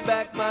 bring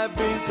back my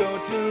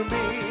Vinko to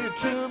me,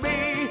 to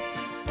me.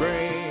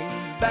 Bring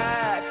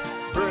back,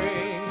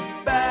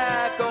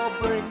 oh,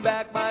 bring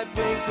back my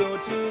Vinko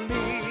to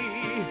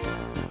me.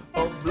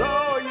 Oh,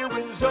 blow your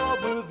winds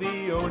over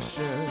the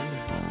ocean.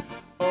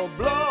 Oh,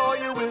 blow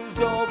your winds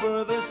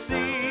over the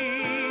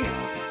sea.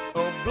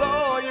 Oh,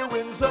 blow your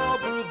winds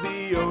over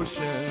the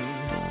ocean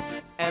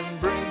and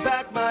bring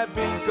back my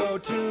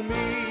Vinko to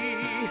me.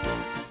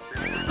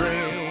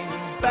 Bring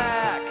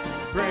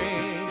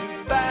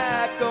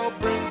back, oh,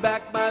 bring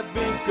back my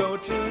Vinko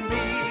to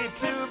me,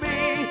 to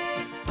me.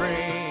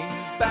 Bring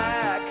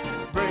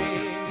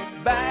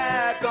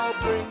back, oh,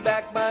 bring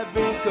back my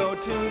Vinko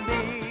to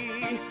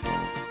me.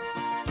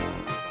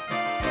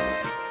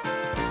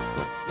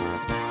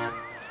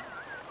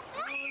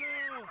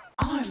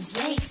 Arms,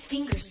 legs,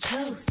 fingers,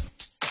 toes.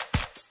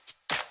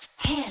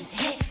 Hands,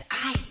 hips,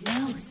 eyes,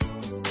 nose.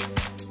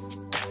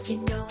 You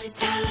know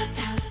it's all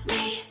about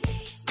me.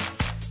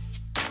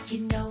 You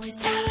know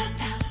it's all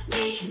about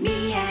me.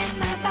 Me and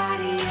my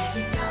body.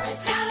 You know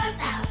it's all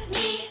about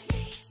me.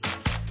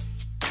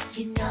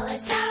 You know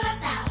it's All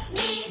about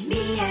me.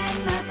 me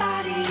and my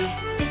body.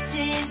 This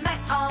is my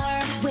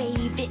arm,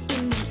 wave it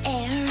in the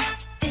air.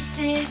 This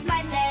is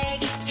my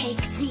leg, it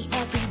takes me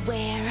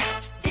everywhere.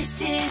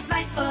 This is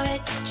my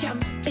foot,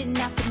 jumping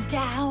up and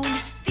down.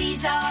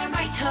 These are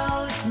my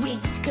toes,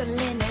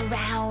 wiggling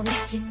around.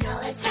 You know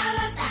it's all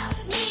about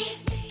me.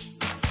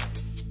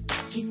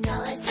 You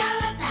know It's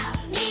all about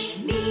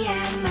me. me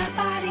and my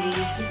body.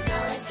 You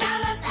know it's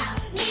all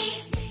about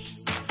me.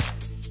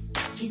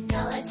 You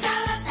know It's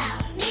all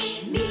about me.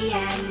 me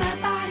and my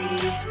body.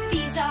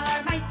 These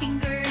are my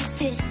fingers,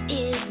 this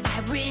is my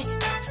wrist.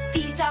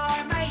 These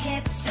are my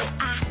hips, so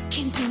I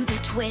can do the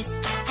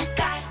twist. I've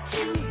got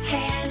 2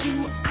 hands,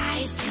 2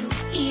 eyes, 2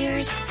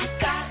 ears. I've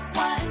got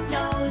 1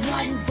 nose,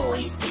 1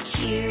 voice that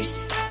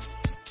cheers.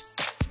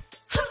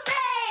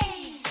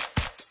 Hooray!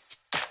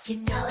 You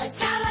know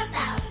It's all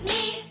about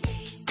me.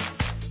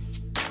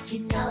 you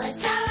know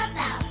It's all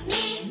about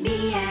me.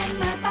 me and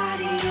my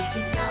body.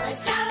 You know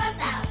it's all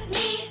about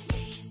me.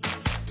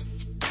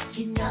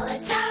 You know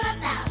It's all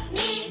about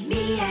me.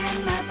 me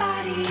and my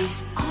body.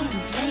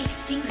 Arms,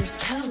 legs, fingers,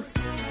 toes.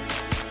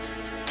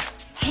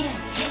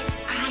 Hands, hips,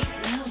 eyes,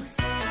 nose.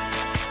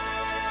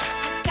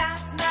 I got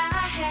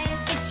my head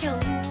and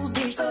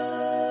shoulders.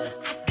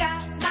 I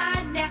got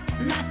my neck,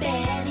 my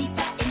belly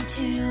button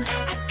too.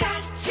 I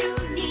got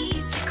 2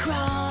 knees to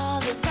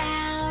crawl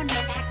around.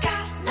 And I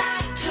got my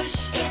tush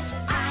if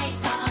I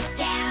fall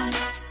down.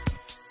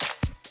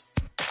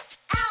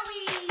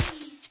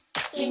 Owie!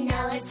 You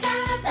know it's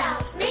all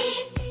about me.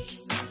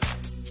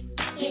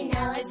 You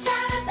know it's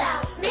all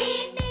about me.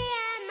 Me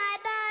and my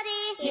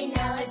body. You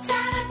know it's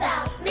all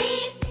about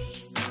me.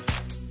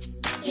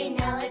 You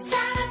know it's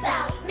all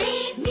about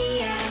me.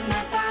 Me and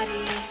my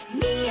body,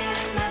 me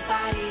and my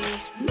body,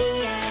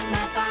 me and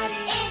my body.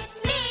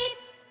 It's me.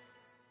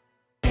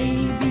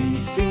 A, B,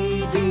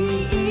 C, D,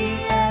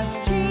 E,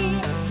 F, G,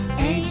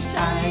 H,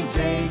 I,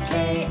 J,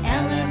 K,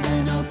 L, M,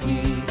 N, O,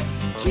 P,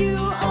 Q,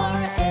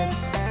 R,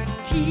 S,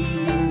 T,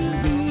 U,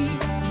 V,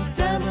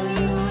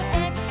 W,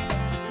 X,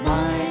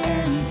 Y,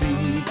 and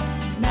Z.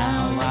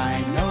 Now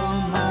I know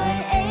my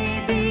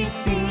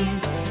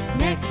ABCs.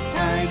 Next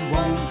time,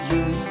 won't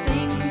you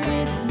sing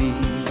with me?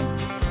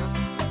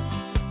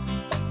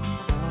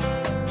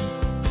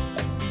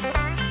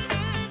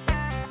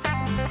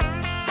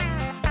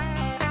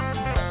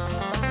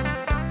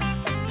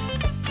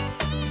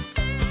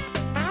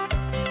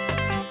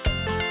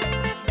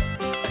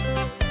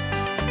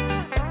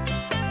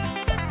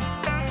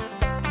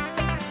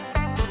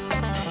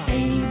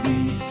 A,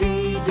 B,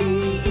 C, D,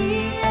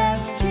 E,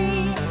 F, G,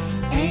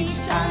 H,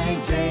 I,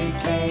 J,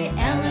 K,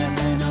 L, M,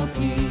 N, O,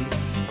 P,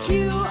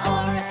 Q,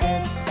 R,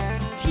 S,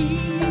 T,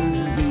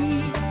 U,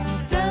 V,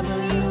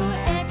 W,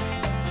 X,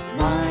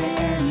 Y,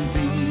 and Z.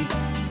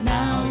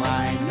 Now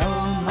I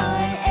know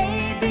my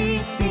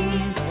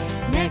ABCs.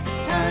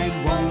 Next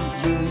time, won't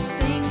you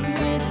sing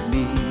with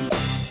me?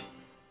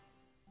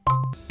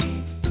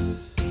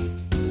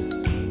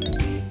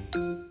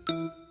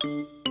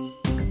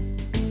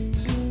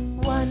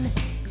 1,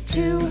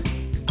 2,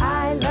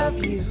 I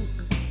love you.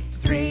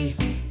 3,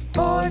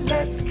 4,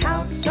 let's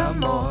count some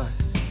more.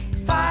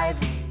 5,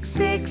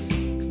 6,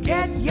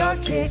 get your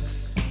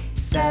kicks.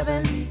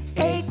 7,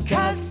 8,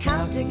 'cause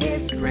counting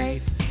is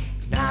great.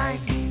 9,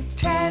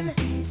 10,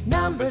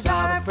 numbers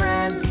are our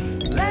friends.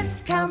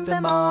 Let's count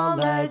them all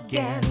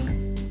again.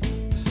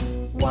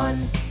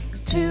 1,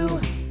 2,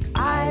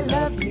 I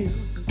love you.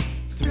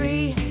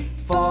 3,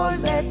 4,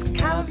 let's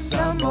count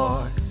some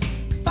more.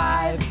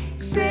 5,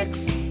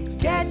 6,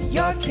 get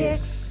your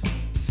kicks.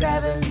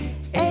 7,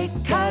 8,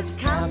 'cause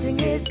counting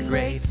is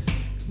great.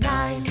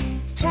 9,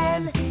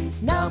 10,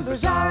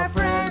 numbers are our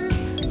friends.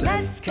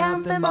 Let's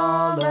count them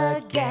all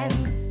again.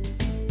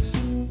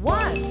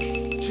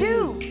 1,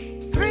 2,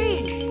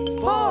 3,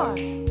 4,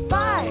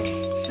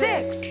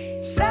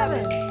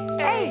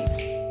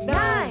 8,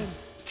 9,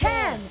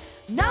 10.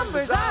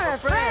 Numbers are our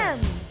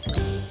friends.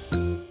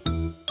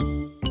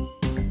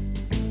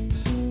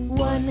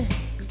 1,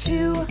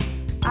 2,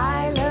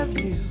 I love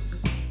you.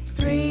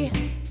 3,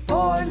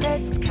 4,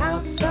 let's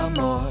count some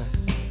more.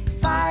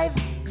 5,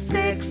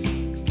 6,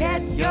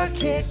 get your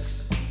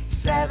kicks.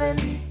 7,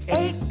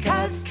 8,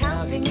 'cause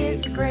counting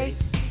is great.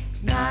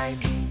 9,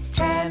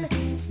 10,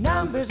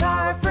 numbers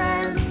are our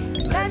friends.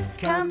 Let's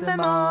count them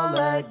all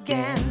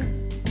again.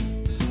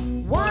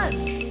 1,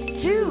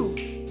 2,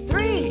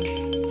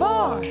 3,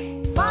 4,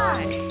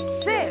 5,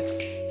 6,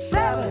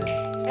 7,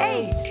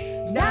 8,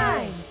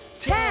 9,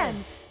 10.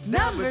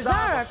 Numbers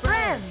are our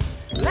friends.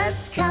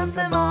 Let's count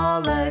them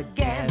all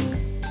again.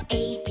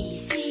 A, B,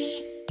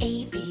 C,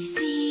 A, B,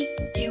 C,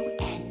 you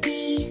and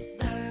me.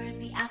 Learn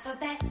the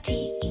alphabet. D,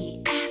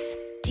 E, F,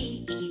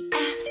 D, E,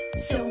 F.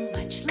 So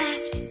much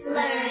left.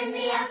 Learn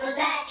the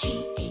alphabet. G,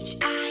 H,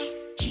 I,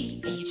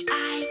 G, H,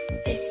 I.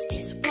 This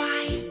is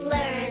why.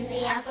 Learn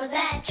the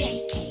alphabet.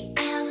 J, K,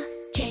 L,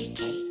 J, K,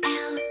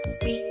 L.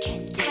 We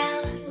can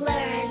tell.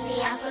 Learn the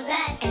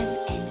alphabet. M,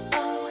 N,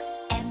 O,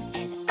 M,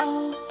 N, O.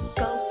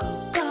 Go, go,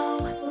 go.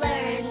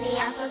 Learn the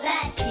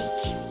alphabet. P,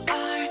 Q,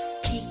 R,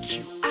 P, Q,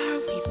 R.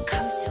 We've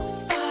come so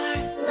far.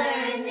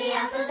 Learn the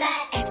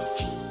alphabet. S, T,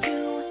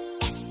 U,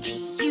 S, T,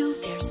 U.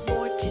 There's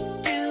more to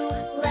do.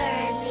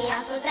 Learn the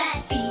alphabet.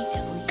 V,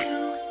 W,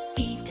 V,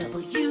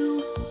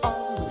 W.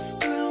 Almost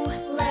through.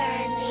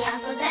 Learn the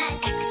alphabet.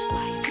 X,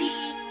 Y, Z,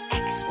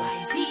 X, Y,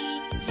 Z.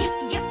 Yip,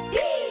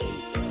 yippee!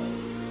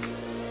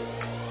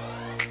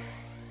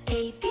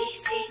 A, B,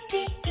 C, D,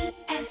 E,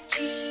 F, G,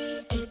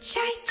 H,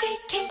 I, J,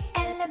 K,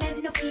 L, M,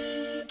 N, O, P,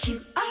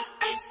 Q, R,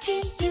 S, T,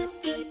 U,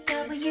 V,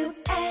 W,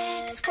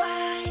 X,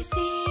 Y, Z.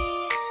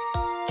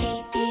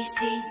 A, B, C,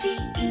 D,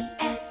 E,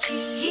 F,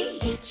 G,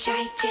 H,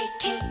 I, J,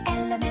 K,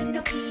 L, M, N,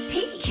 O, P,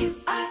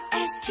 Q, R,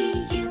 S, T,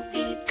 U,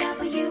 V,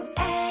 W,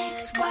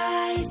 X,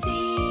 Y, Z.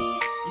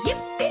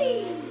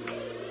 Yippee!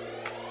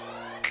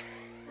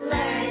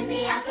 Learn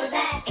the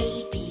alphabet.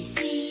 A, B,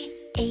 C,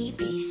 A,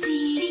 B,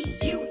 C,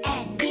 you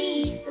and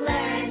me.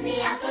 Learn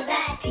the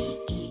alphabet. D,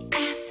 E,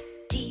 F,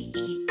 D,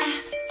 E,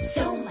 F.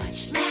 So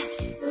much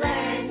left.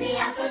 Learn the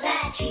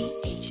alphabet. G,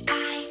 H,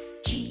 I,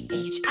 G,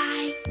 H,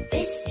 I.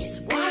 This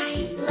is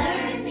why.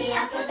 Learn the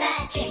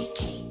alphabet. J,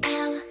 K,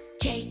 L,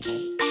 J,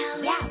 K,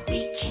 L. Yeah, we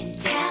can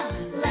tell.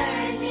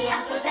 Learn the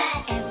alphabet.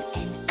 M,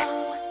 N,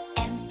 O,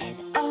 M, N,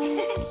 O.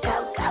 Go,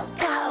 go,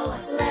 go.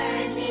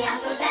 Learn the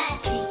alphabet.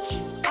 P, Q,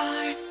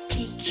 R, P,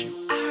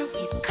 Q, R.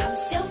 We've come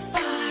so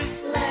far.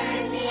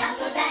 Learn the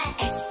alphabet.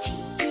 S, T,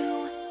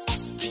 U,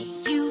 S, T,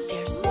 U.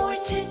 There's more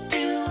to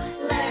do.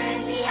 Learn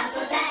the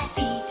alphabet. V,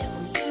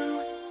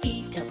 W, V,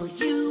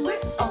 W.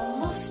 We're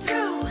almost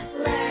through.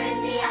 Learn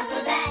the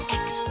alphabet.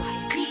 X, Y,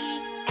 Z,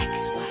 X,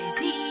 Y,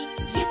 Z.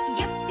 Yip,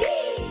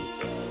 yippee!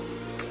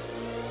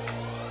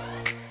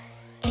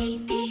 A,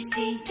 B, C,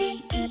 D,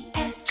 E,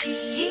 F, G,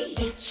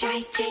 H,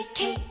 I, J, K,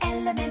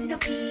 L, M, N, O,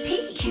 P,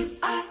 Q,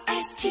 R,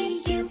 S,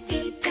 T, U,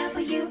 V,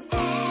 W,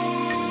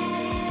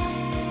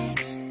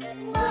 X,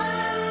 Y,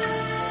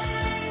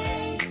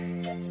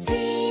 Z.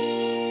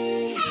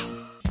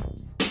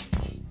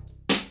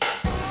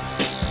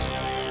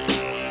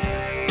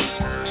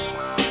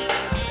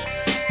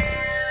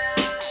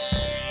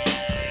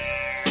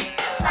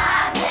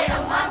 Five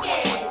little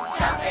monkeys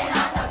jumping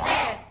on the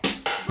bed.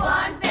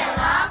 One fell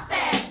off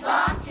and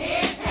bumped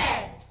his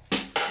head.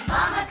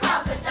 Mama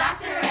called the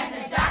doctor and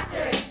the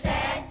doctor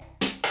said,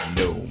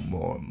 No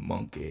more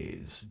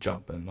monkeys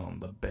jumping on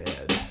the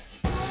bed.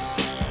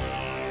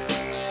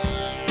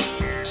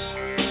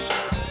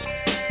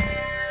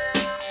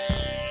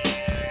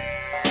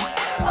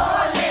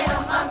 four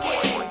little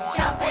monkeys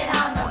jumping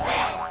on the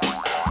bed.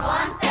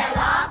 One fell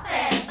off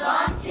and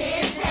bumped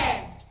his head.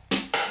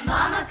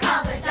 Mama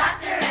called the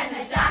doctor and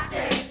the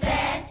doctor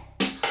said,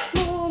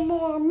 No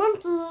more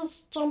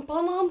monkeys jumping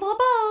on the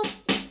bed.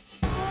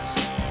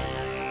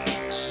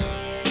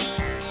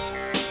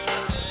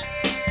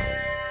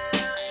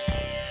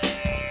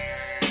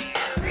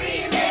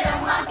 three little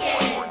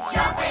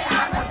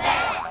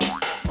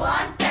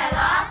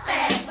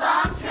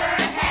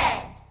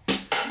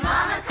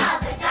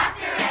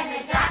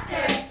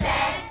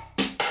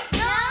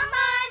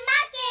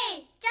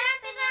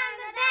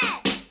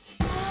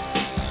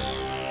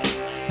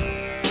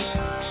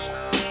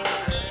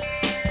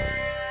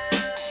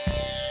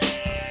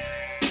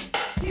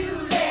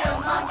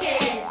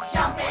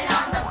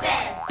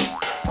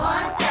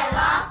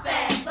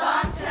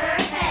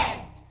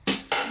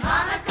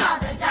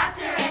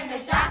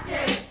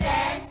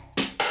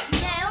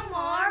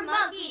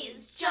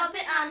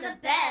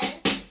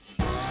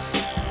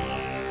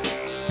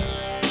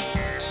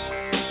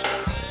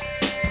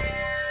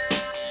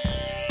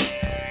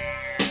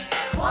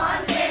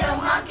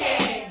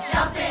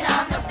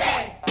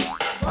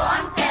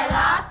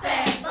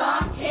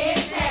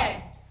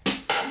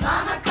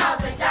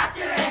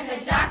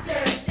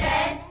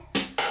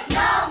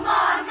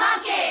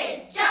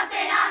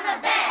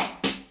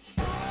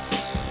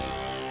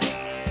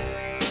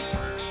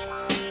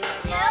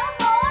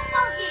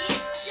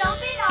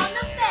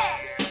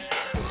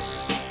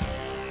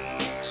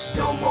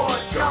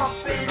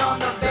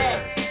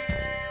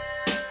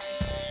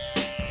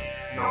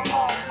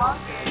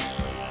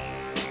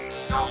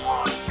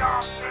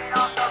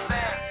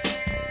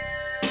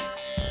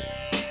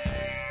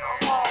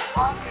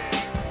No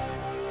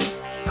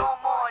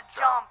more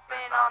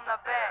jumping on the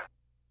bed.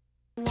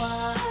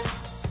 1,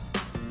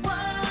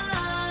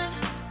 1,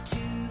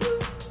 2,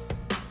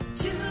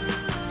 2,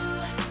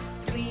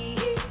 3,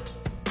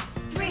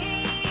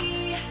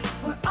 3.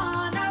 We're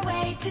on our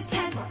way to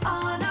 10. We're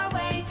on our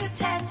way to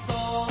 10.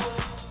 4,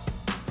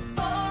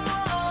 4,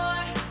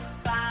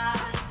 5,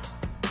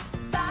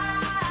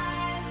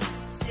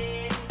 5,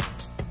 6,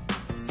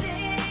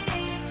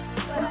 6.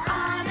 We're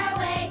on our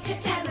way to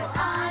 10. We're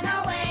on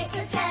our way to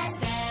 10. 7,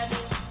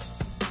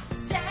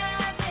 7,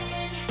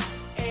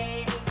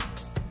 8,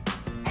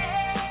 8,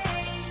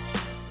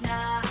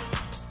 9,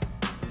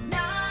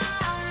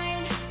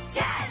 9,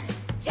 10,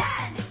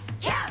 10.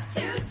 Count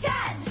to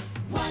 10.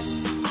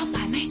 1, all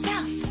by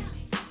myself.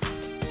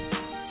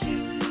 2,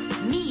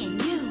 me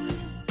and you.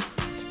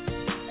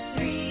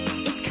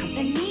 3 is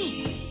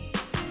company.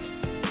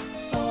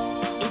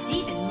 4 is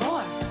even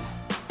more.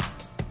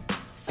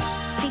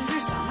 5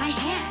 fingers on my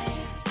hand.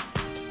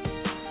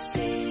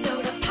 6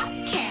 soda pop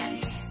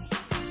cans.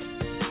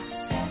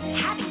 7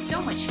 having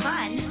so much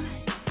fun.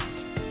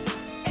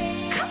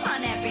 8 come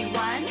on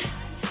everyone.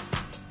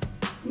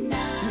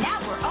 9 now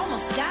we're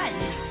almost done.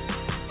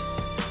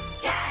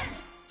 10,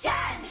 10,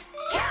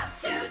 count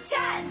to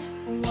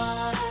 10.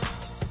 1,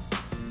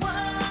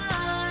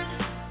 1,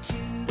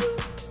 2,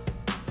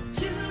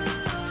 2,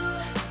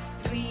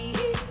 3,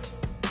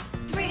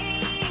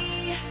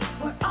 3.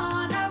 We're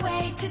on our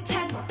way to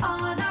 10. We're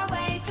on our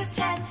way to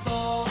 10.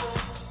 4,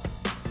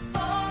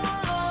 4,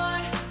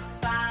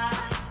 5,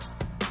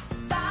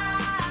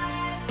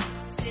 5,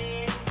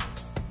 6,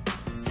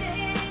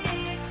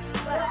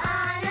 6. We're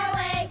on our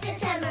way to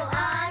 10. We're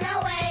on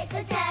our way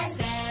to 10.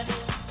 7,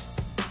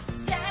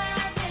 7,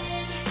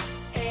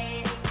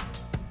 8,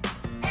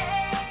 8,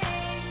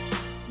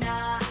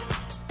 9,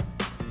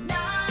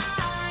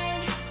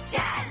 9,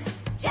 10,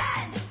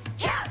 10.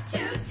 Count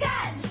to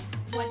 10.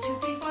 1, 2,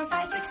 3, 4,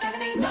 5, 6,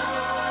 7, 8,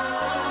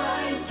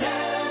 9,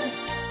 10.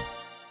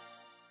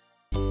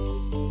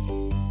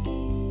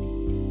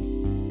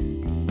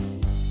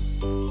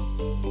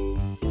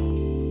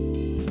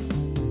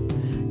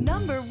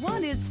 Number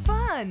 1 is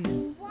fun.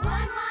 1,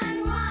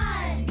 1,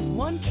 1.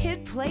 One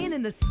kid playing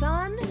in the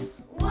sun.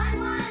 1,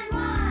 1,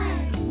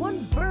 1.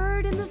 One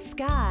bird in the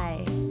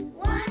sky. 1,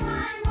 1,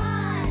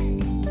 1.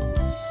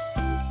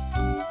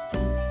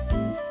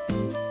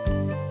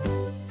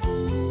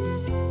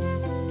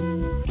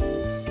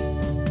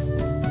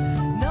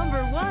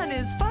 Number 1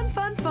 is fun,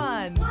 fun,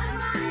 fun. 1,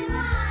 1,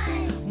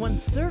 1. One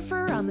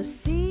surfer on the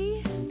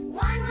sea. 1,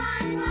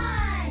 1,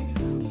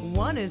 1.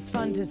 One is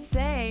fun to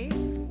say.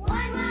 1,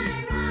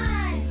 1,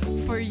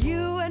 1. For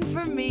you and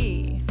for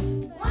me.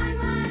 1, 1,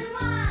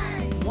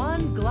 1.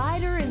 One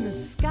glider in the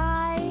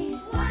sky.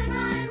 1,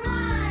 1,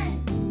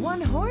 1.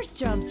 One horse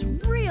jumps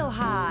real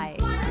high.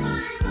 1, 1,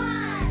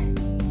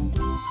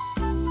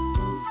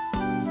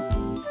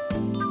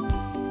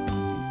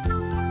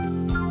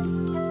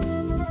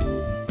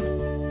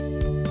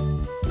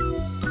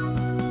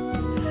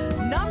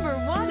 1. Number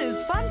 1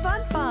 is fun,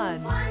 fun,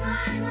 fun. 1,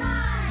 1,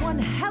 1. One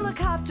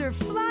helicopter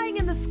flying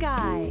in the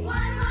sky. 1, 1,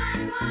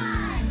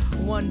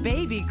 1. One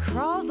baby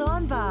crawls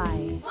on by.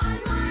 1, 1,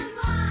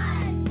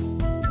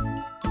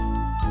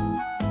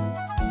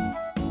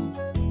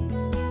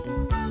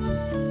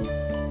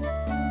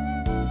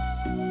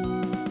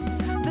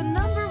 1. The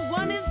number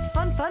 1 is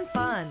fun, fun,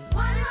 fun.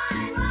 1,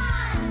 1,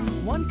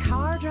 1. One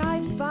car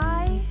drives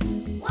by.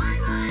 1,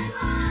 1,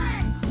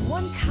 1.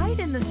 One kite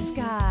in the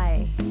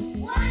sky.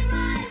 1, 1,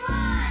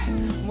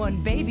 1.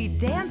 One baby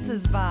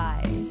dances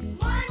by. 1,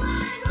 1,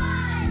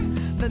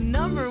 1. The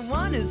number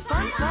 1 is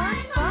fun, fun,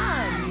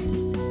 fun.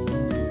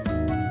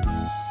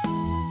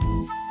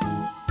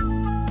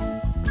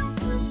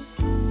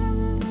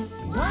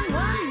 One,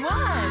 one,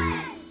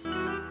 one.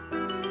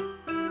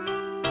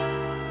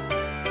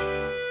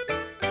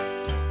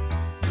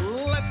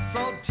 Let's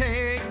all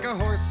take a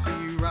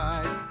horsey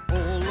ride.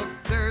 Oh, look,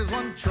 there's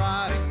one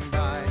trotting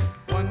by.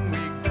 1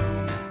 week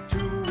groom,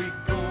 2 week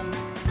comb,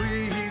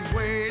 3 he's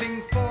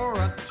waiting for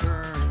a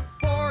turn.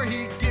 4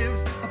 he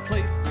gives a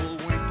playful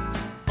wink.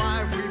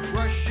 5 we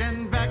brush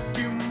and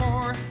vacuum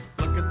more.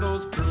 Look at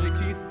those pearly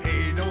teeth,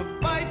 hey, don't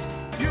bite.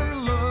 You're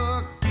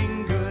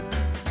looking good.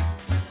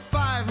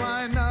 5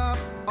 line up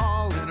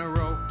all in a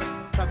row.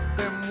 Cut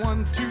them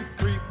 1, 2,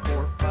 3,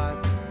 4, 5.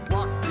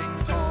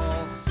 Walking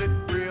tall, sit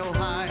real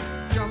high.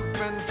 Jump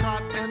and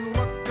trot and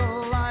look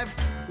alive.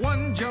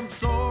 1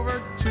 jumps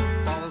over, 2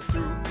 follows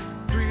through.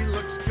 3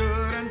 looks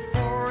good and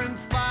 4 and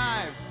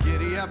 5.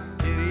 Giddy up,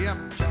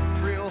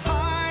 jump real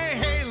high.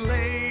 Hey,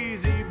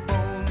 lazy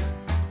bones.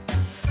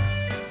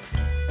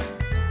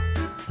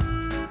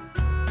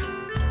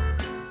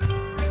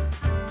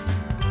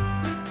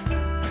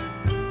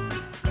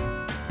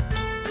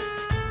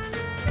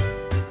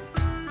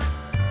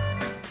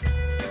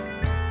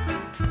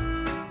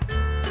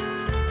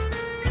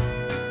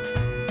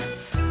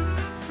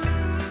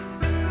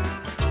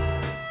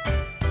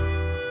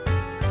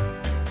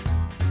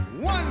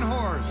 One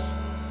horse,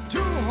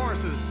 2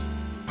 horses,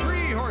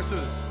 3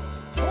 horses,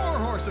 4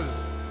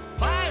 horses,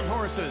 5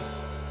 horses.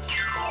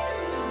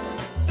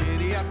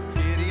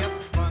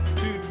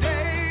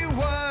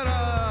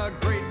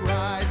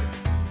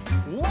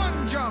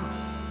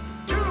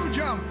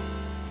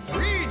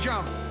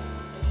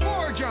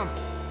 jump,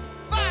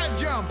 5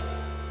 jump.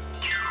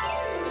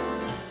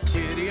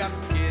 Giddy up,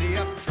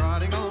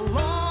 trotting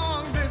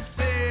along. This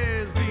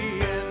is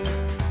the end.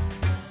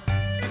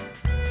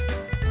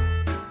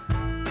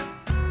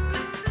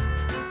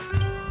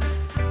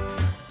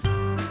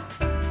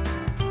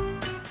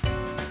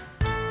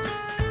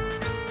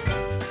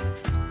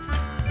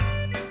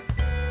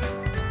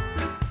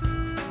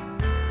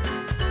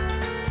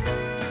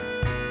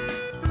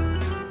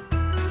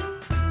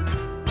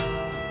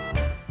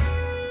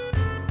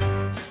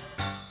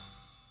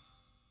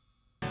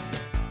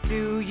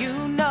 Do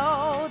you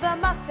know the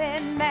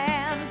Muffin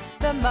Man?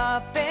 The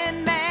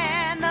Muffin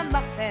Man, the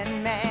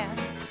Muffin Man.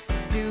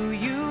 Do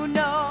you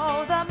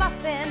know the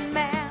Muffin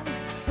Man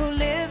who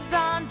lives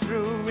on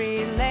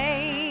Drury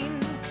Lane?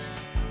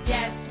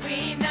 Yes,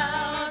 we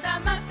know the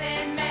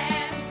Muffin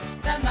Man,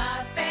 the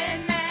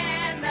Muffin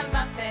Man, the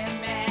Muffin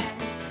Man.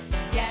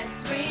 Yes,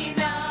 we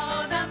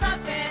know the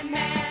Muffin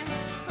Man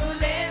who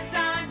lives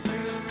on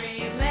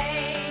Drury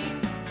Lane.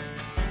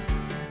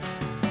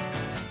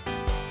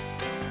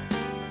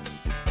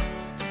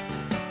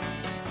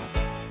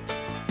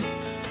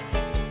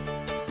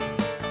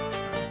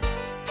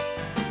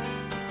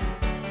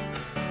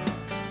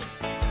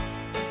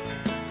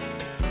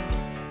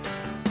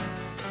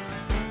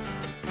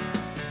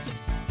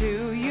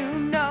 Do you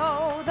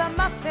know the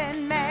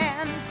Muffin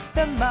Man?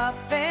 The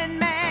Muffin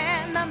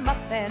Man, the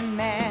Muffin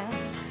Man.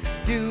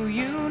 Do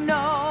you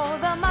know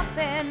the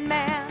Muffin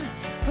Man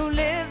who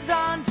lives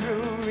on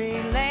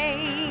Drury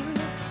Lane?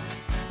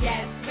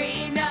 Yes,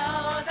 we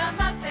know the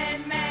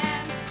Muffin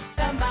Man,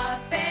 the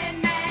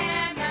Muffin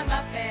Man, the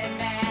Muffin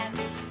Man.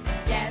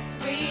 Yes,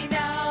 we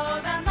know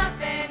the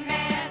Muffin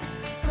Man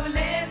who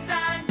lives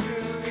on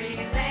Drury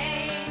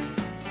Lane,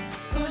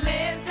 who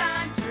lives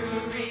on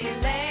Drury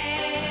Lane.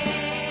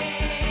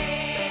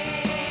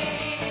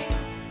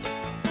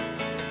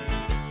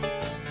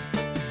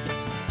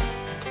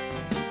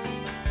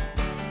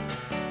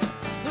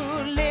 Who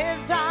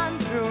lives on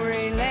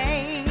Drury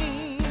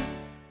Lane?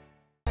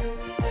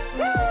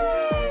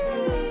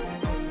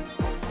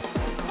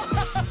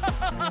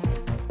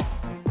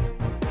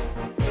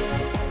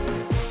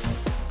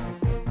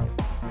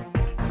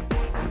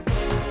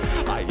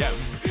 I am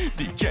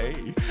DJ,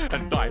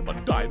 and I'm a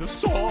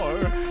dinosaur.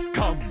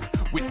 Come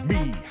with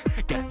me,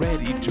 get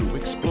ready to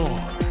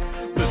explore.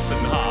 Listen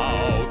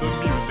how the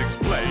music's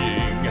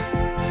playing.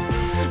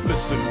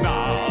 Listen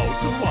now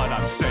to what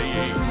I'm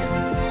saying.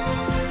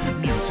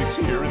 Music's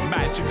here and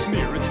magic's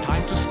near. It's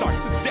time to start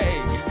the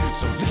day.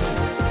 So listen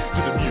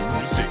to the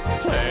music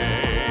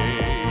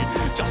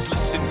play. Just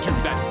listen to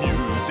that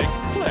music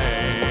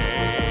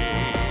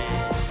play.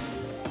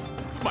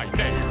 My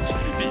name's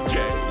DJ,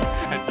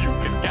 and you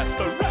can guess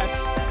the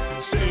rest.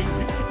 Sing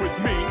with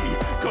me,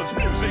 'cause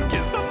music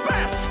is the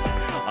best.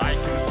 I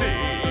can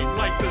sing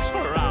like this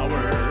for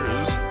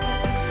hours.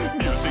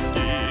 Music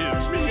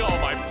gives me all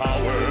my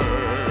power.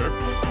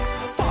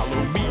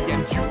 Follow me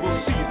and you will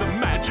see the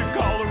magic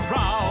all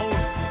around.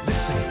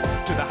 Listen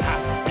to the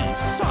happy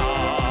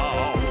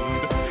sound.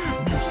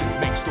 Music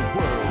makes the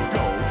world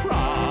go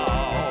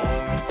round.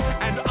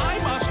 And I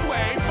must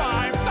weigh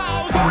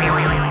 5,000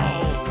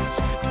 pounds.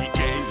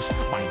 DJ's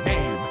my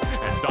name,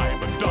 and I'm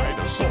a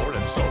dinosaur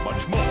and so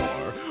much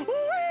more.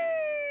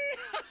 Whee!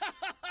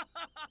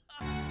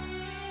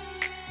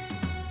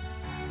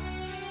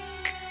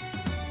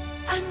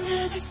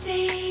 Under the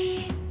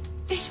sea,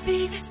 fish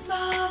big or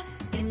small,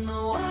 in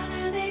the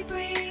water they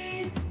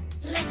breathe.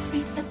 Let's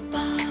meet the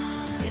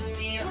ball in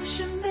the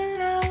ocean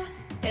below.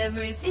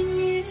 Everything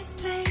in its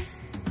place.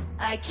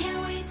 I can't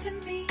wait to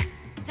meet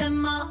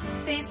them all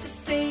face to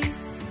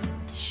face.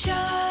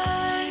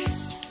 Sharks,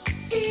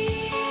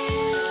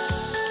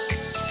 eels,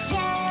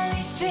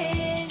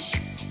 jellyfish,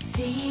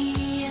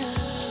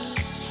 seals,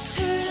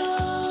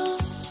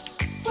 turtles,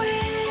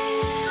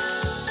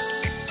 whales,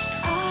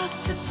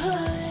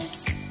 octopus,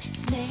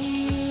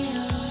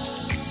 snail,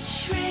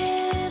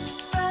 shrimp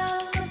from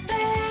the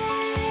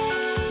bay,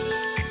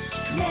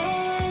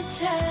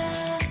 manta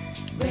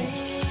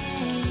ray,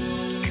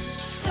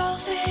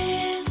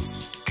 dolphins,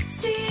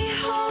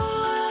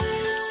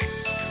 seahorse,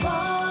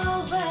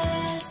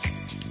 walrus,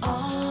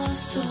 all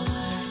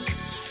sorts.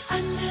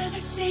 Under the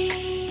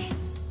sea,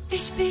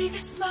 fish big or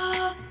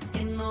small,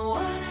 in the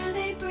water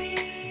they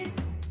breathe.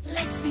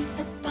 Let's meet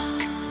the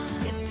ball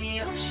in the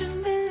ocean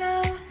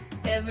below.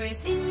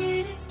 Everything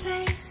in its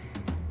place.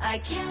 I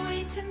can't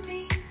wait to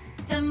meet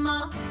them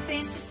all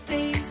face to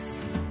face.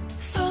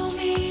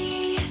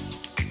 Foamy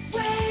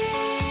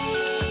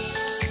waves,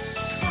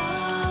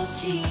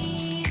 salty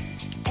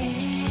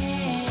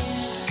air,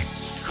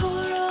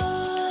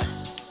 coral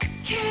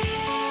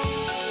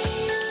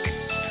caves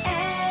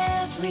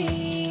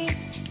everywhere.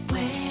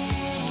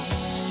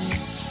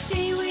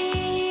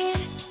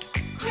 Seaweed,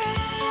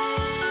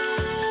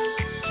 crab,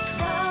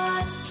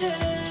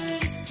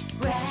 lobsters,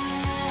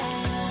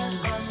 crab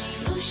on the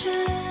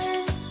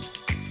ocean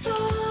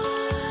floor.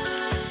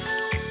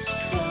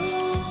 So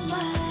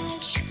much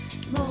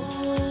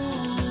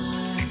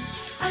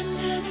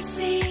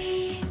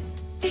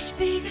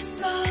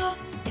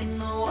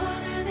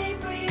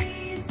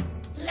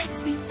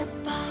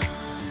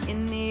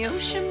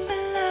ocean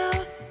below,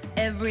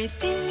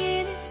 everything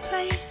in its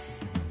place.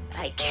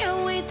 I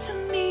can't wait to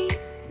meet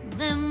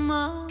them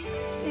all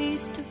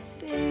face to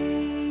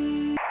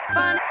face.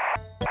 Fun.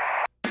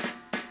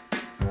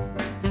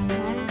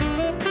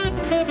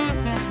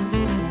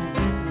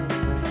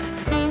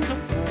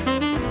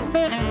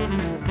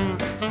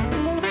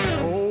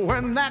 Oh,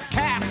 when that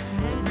cat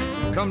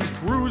comes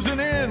cruising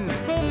in.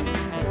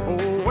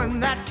 Oh, when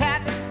that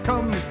cat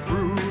comes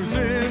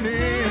cruising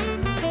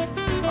in.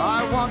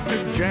 I want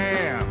to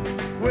jam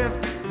with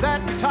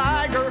that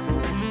tiger.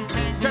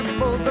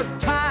 Temple the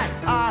tiger.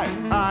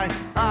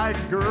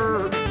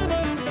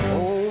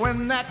 Oh,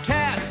 when that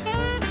cat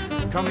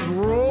comes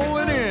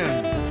rolling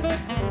in.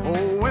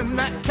 Oh, when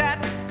that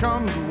cat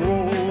comes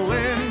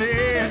rolling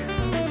in.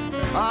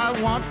 I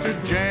want to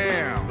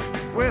jam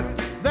with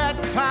that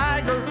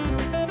tiger.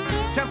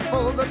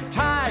 Temple the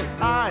tiger.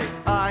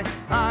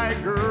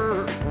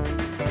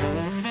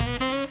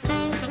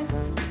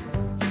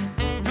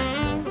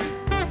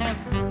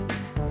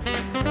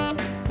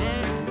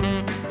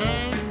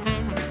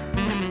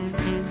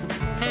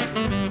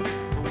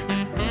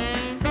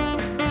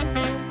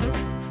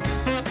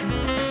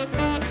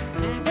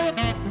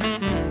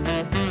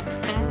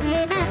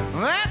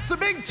 That's a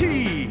big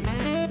T.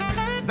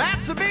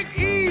 That's a big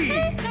E.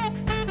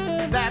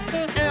 That's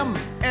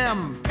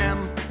M-M-M-P-O.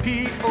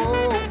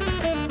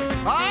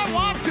 I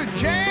want to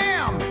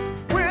jam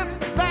with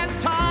that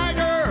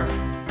tiger.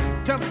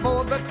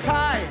 Temple the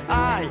tiger.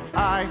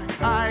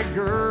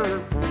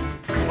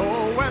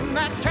 Oh, when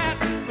that cat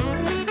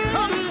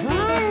comes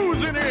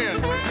cruising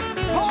in.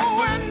 Oh,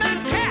 when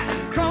that cat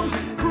comes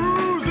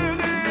cruising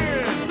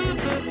in.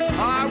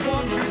 I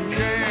want to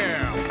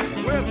jam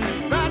with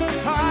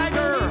that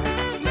tiger.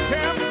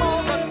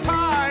 Temple the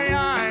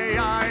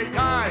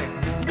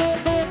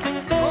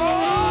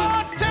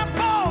oh,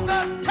 Temple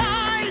the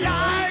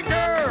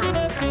tiger.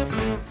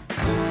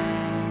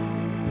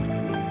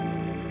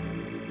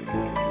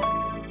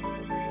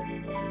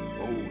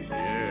 Oh,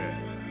 yeah.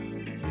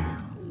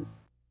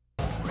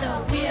 The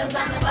wheels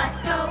on the bus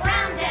go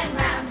round and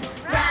round,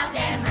 round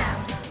and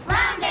round,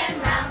 round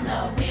and round.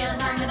 The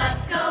wheels on the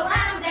bus go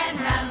round and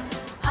round,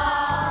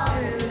 all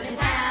through the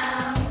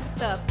town.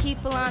 The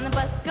people on the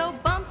bus go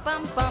bump,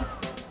 bump, bump,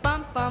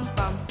 bump, bump,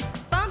 bump,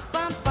 bump,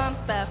 bump,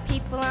 bump. The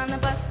people on the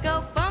bus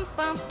go bump,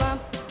 bump,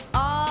 bump,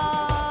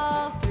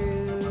 all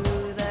through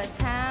the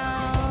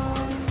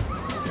town.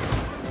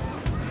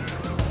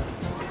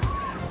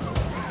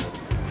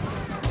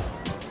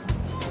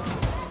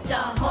 The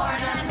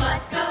horn on the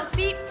bus goes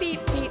Beep, beep,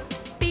 beep,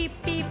 beep,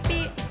 beep,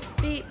 beep,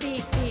 beep,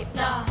 beep, beep.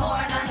 the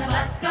horn on the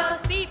bus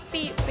goes Beep,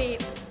 beep,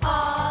 beep.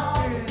 all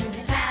through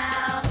the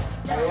town.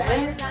 The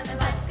wipers on the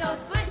bus go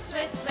swish,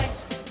 swish, swish,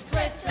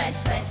 swish, swish,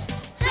 swish,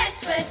 swish,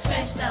 swish,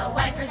 swish. The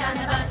wipers on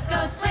the bus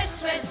go swish,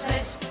 swish,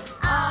 swish,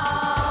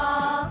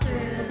 all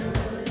through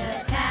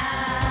the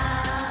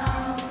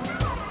town.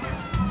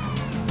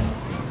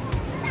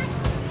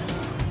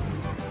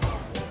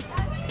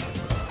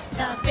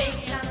 The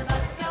babies on the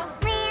bus go.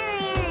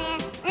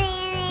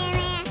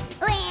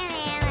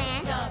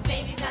 The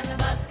babies on the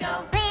bus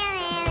go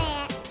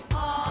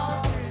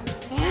all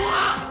through the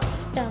town.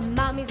 The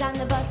mommies on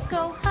the bus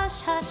go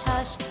hush, hush,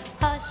 hush,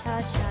 hush,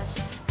 hush, hush,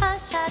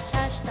 hush, hush,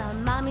 hush. The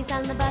mommies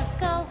on the bus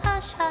go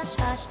hush, hush,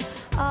 hush,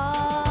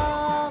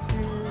 all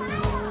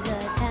through the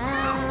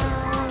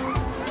town.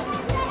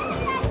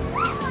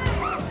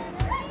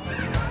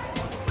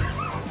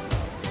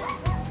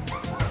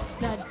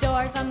 The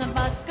doors on the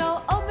bus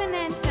go open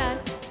and shut,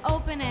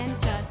 open and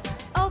shut,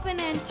 open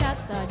and shut.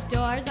 The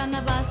doors on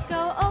the bus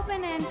go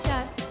open and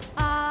shut,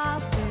 all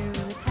through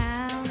the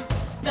town.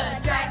 The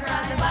driver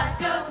on the bus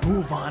goes.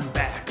 Move on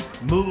back,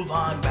 move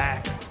on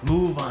back,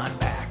 move on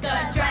back,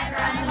 The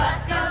driver on the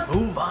bus goes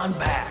move on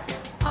back.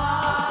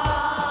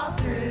 all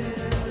through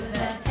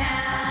the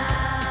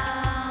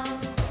town,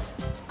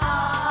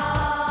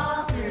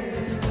 all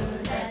through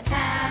the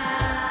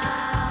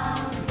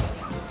town.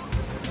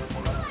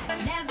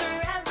 Never,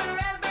 ever,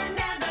 ever,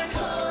 never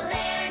pull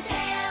their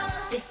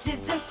tails. This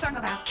is a song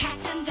about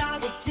cats and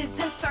dogs. This is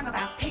a song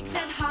about pigs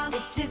and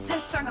hogs. This is a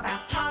song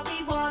about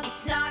pollywogs.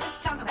 It's not a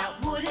song about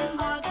wooden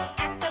logs.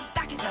 At the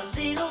back is a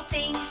little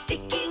thing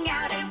sticking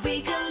out and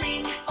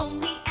wiggling.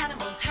 Only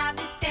animals have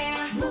it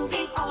there,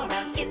 moving all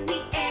around in the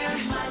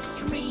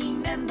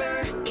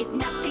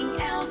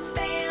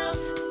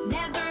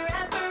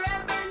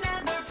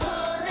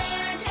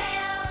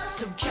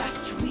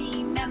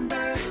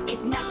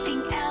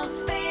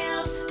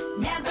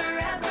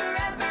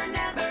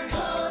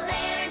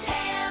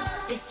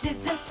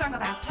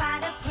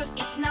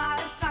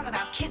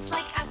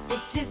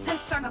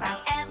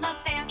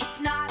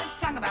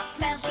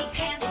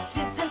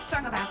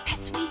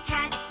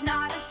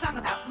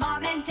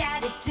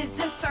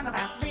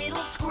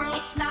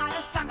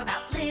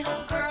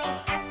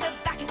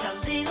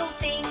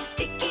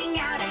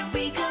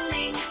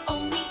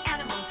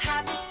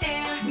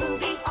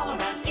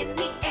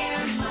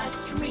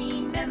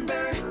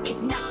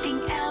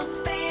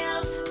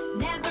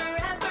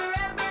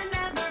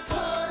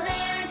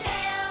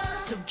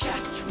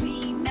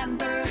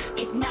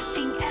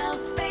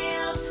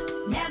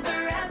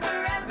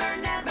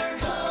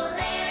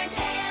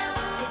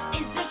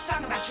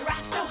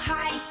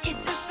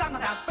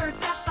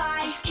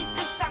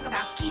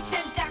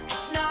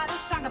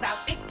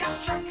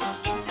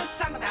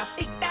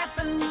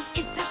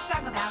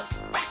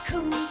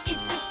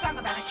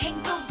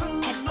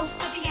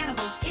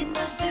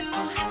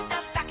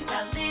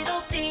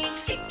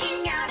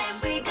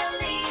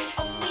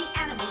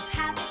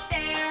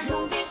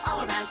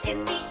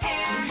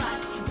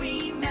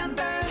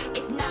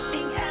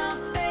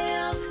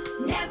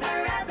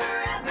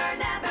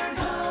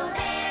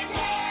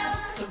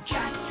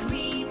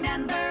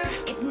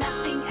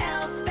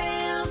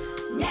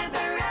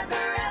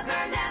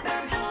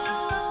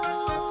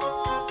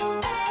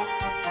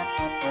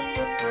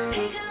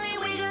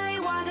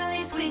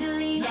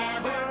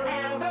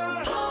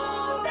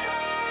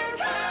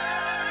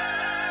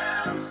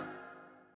house.